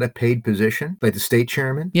chairman, is that a paid position? Like the state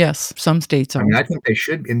chairman? Yes, some states are. I mean, I think they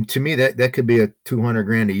should. And to me, that could be a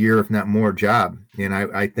 $200,000 a year, if not more, job. And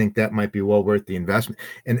I think that might be well worth the investment.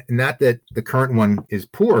 And not that the current one is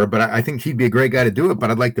poor, but I think he'd be a great guy to do it.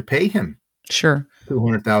 But I'd like to pay him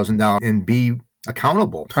 $200,000 and be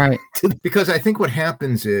accountable, right? Because I think what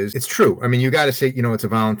happens is, it's true. I mean, you got to say,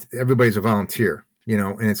 it's everybody's a volunteer,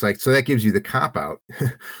 and it's like, so that gives you the cop out.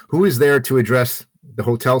 Who is there to address the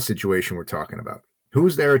hotel situation we're talking about?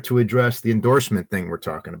 Who's there to address the endorsement thing we're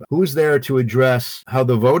talking about? Who's there to address how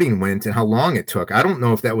the voting went and how long it took? I don't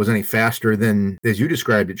know if that was any faster than, as you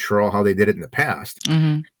described it, Cheryl, how they did it in the past.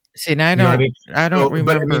 Mm-hmm. See, and I don't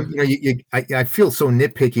remember. But I mean, I feel so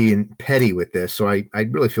nitpicky and petty with this, so I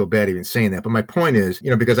really feel bad even saying that. But my point is,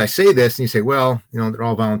 because I say this and you say, well, they're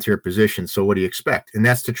all volunteer positions, so what do you expect? And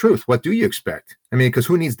that's the truth. What do you expect? I mean, because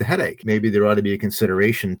who needs the headache? Maybe there ought to be a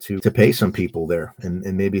consideration to pay some people there, and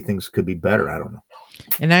maybe things could be better. I don't know.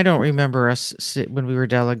 And I don't remember us when we were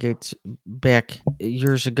delegates back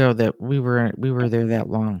years ago that we were there that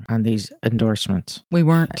long on these endorsements. We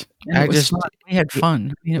weren't. We had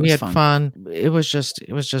fun. I mean, we had fun. It was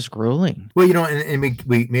just grueling. Well, and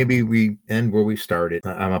we end where we started.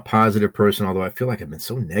 I'm a positive person, although I feel like I've been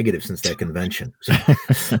so negative since that convention.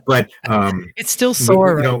 But it's still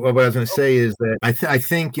sore. What I was going to say is that I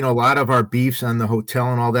think a lot of our beefs on the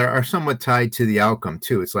hotel and all that are somewhat tied to the outcome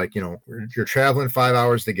too. It's like you're traveling 5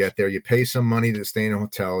 hours to get there. You pay some money to stay in a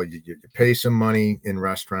hotel. You pay some money in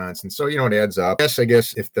restaurants, and so it adds up. I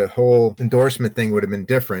guess if the whole endorsement thing would have been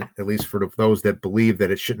different, at least for those that believe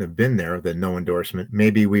that it shouldn't have been there, that no endorsement,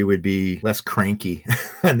 maybe we would be less cranky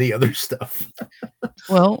on the other stuff.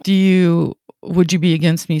 Well, would you be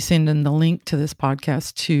against me sending the link to this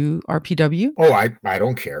podcast to RPW? Oh, I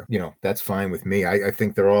don't care. That's fine with me. I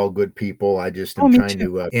think they're all good people. I just am trying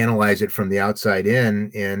to analyze it from the outside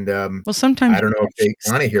in. And well, sometimes I don't know if they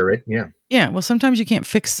want to hear it. Yeah. Yeah. Well, sometimes you can't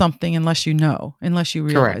fix something unless you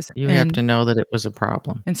realize. Correct. You have to know that it was a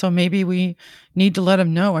problem. And so maybe we need to let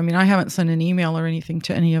them know. I mean, I haven't sent an email or anything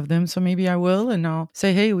to any of them, so maybe I will, and I'll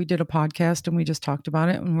say, hey, we did a podcast and we just talked about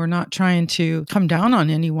it, and we're not trying to come down on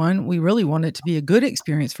anyone. We really want it to be a good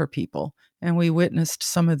experience for people. and we witnessed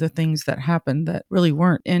some of the things that happened that really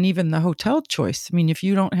weren't. And even the hotel choice. I mean, if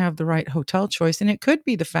you don't have the right hotel choice, and it could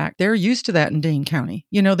be the fact they're used to that in Dane County.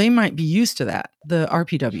 They might be used to that, the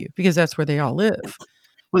RPW, because that's where they all live.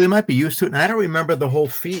 Well, they might be used to it. And I don't remember the whole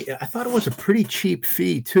fee. I thought it was a pretty cheap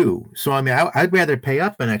fee too. So, I mean, I'd rather pay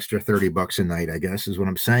up an extra $30 a night, I guess, is what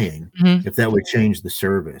I'm saying, if that would change the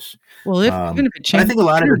service. Well, even if it changes, I think a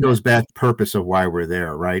lot of it goes back to the purpose of why we're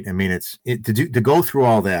there, right? I mean, to go through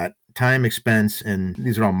all that time, expense, and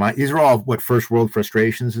these are all what first world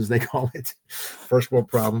frustrations, as they call it, first world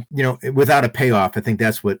problem. Without a payoff, I think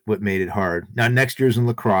that's what made it hard. Now, next year's in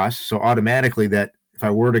La Crosse, so automatically that. If I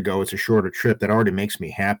were to go, it's a shorter trip. That already makes me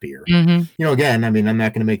happier. Again, I mean, I'm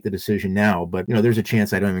not going to make the decision now, but there's a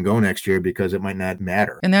chance I don't even go next year because it might not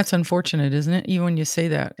matter. And that's unfortunate, isn't it? Even when you say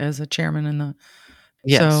that as a chairman in the.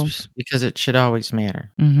 Yes, because it should always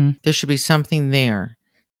matter. There should be something there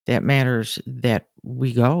that matters that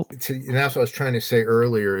we go. And that's what I was trying to say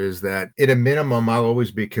earlier is that at a minimum, I'll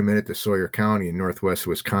always be committed to Sawyer County in Northwest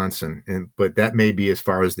Wisconsin. But that may be as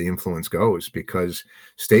far as the influence goes, because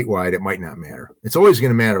statewide, it might not matter. It's always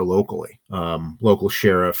going to matter locally. Local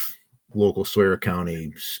sheriff, local Sawyer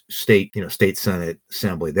County, state Senate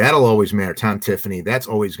assembly. That'll always matter. Tom Tiffany, that's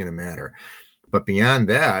always going to matter. But beyond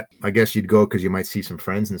that, I guess you'd go because you might see some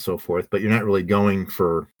friends and so forth, but you're not really going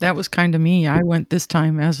for... That was kind of me. I went this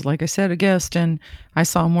time as, like I said, a guest, and I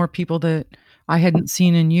saw more people that I hadn't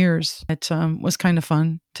seen in years. It was kind of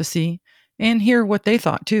fun to see and hear what they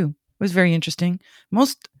thought too. It was very interesting.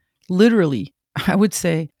 Most literally, I would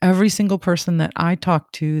say every single person that I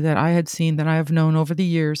talked to, that I had seen, that I have known over the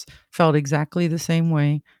years, felt exactly the same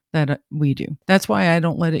way that we do. That's why I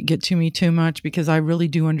don't let it get to me too much, because I really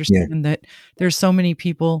do understand that there's so many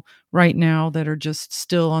people right now that are just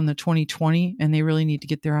still on the 2020, and they really need to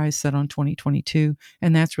get their eyes set on 2022.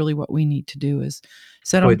 And that's really what we need to do, is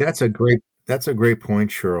set on. That's a great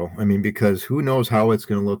point, Cheryl. I mean, because who knows how it's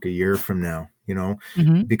going to look a year from now,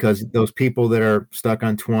 because those people that are stuck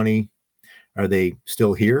on 20, are they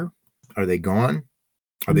still here? Are they gone?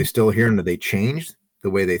 Are they still here? And have they changed the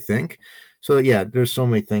way they think? So yeah, there's so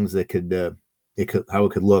many things that how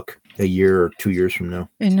it could look a year or 2 years from now.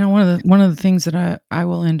 And now one of the things that I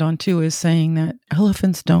will end on too is saying that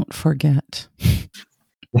elephants don't forget.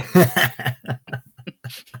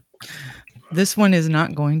 This one is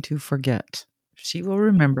not going to forget. She will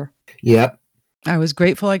remember. Yep. I was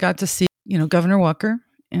grateful I got to see, Governor Walker,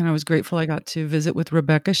 and I was grateful I got to visit with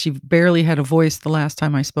Rebecca. She barely had a voice the last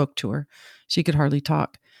time I spoke to her. She could hardly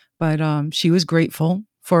talk, but she was grateful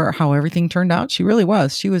for how everything turned out. She really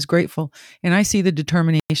was. She was grateful. And I see the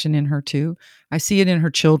determination in her too. I see it in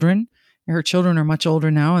her children. Her children are much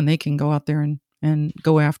older now, and they can go out there and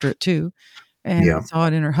go after it too. And I saw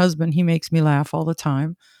it in her husband. He makes me laugh all the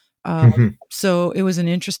time. So it was an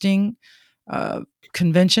interesting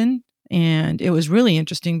convention. And it was really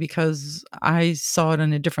interesting because I saw it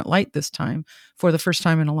in a different light this time, for the first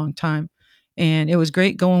time in a long time. And it was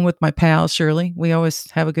great going with my pal, Shirley. We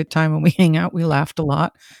always have a good time when we hang out. We laughed a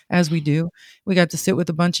lot, as we do. We got to sit with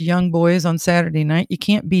a bunch of young boys on Saturday night. You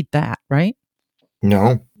can't beat that, right?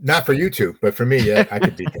 No, not for you two, but for me, yeah, I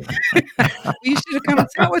could beat that. You should have come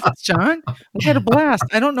and sat with us, John. We had a blast.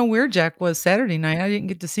 I don't know where Jack was Saturday night. I didn't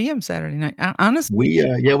get to see him Saturday night. Honestly,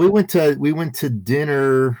 we went to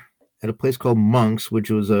dinner at a place called Monk's,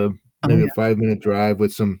 which was maybe a 5-minute drive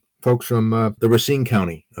with some folks from the Racine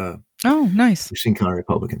County. Oh, nice. Racine County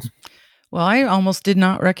Republicans. Well, I almost did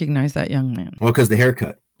not recognize that young man. Well, because the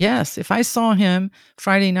haircut. Yes. If I saw him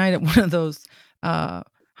Friday night at one of those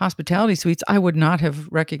hospitality suites, I would not have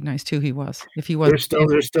recognized who he was if he wasn't.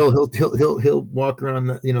 There's still he'll walk around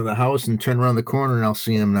the house and turn around the corner, and I'll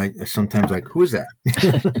see him, and I sometimes like, who is that?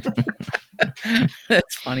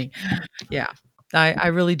 That's funny. Yeah. I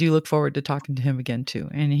really do look forward to talking to him again too.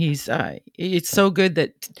 And he's it's so good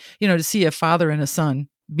that to see a father and a son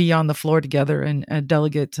be on the floor together and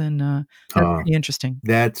delegates, and that's pretty interesting.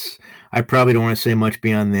 I probably don't want to say much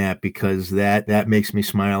beyond that, because that makes me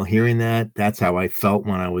smile hearing that. That's how I felt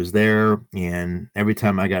when I was there, and every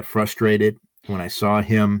time I got frustrated when I saw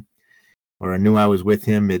him or I knew I was with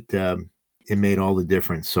him, it made all the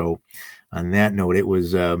difference. So on that note, it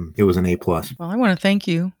was an A+. Well, I want to thank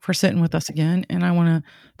you for sitting with us again, and I want to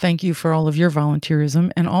thank you for all of your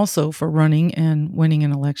volunteerism, and also for running and winning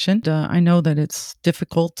an election. I know that it's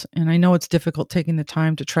difficult, and I know it's difficult taking the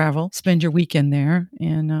time to travel, spend your weekend there,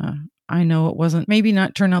 and I know it wasn't maybe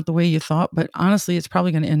not turn out the way you thought, but honestly, it's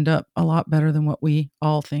probably going to end up a lot better than what we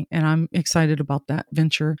all think, and I'm excited about that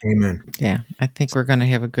venture. Amen. Yeah, I think we're going to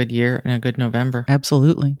have a good year and a good November.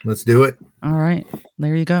 Absolutely. Let's do it. All right.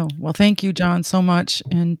 There you go. Well, thank you, John, so much.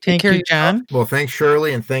 And take Thank care you, of yourself. John. Well, thanks,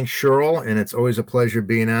 Shirley, and thanks, Cheryl. And it's always a pleasure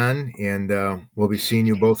being on. And we'll be seeing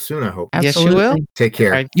you both soon, I hope. Yes, you will. Absolutely. Take All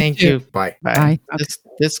care. right. You Thank too. you. Bye. Bye. Bye. Okay.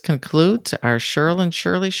 This concludes our Cheryl and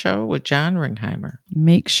Shirley show with John Righeimer.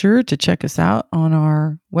 Make sure to check us out on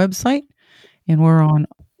our website. And we're on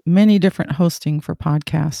many different hosting for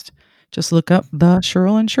podcasts. Just look up The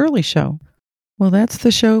Cheryl and Shirley Show. Well, that's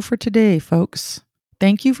the show for today, folks.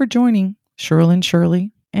 Thank you for joining Cheryl and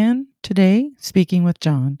Shirley. And today, speaking with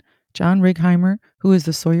John Righeimer, who is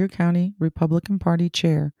the Sawyer County Republican Party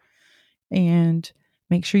Chair. And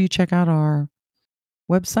make sure you check out our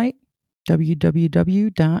website,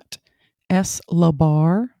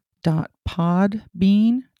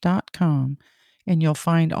 www.slabar.podbean.com. And you'll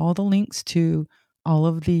find all the links to all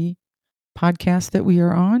of the podcasts that we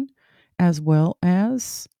are on, as well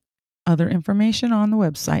as other information on the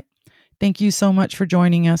website. Thank you so much for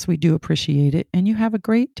joining us. We do appreciate it. And you have a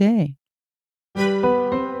great day.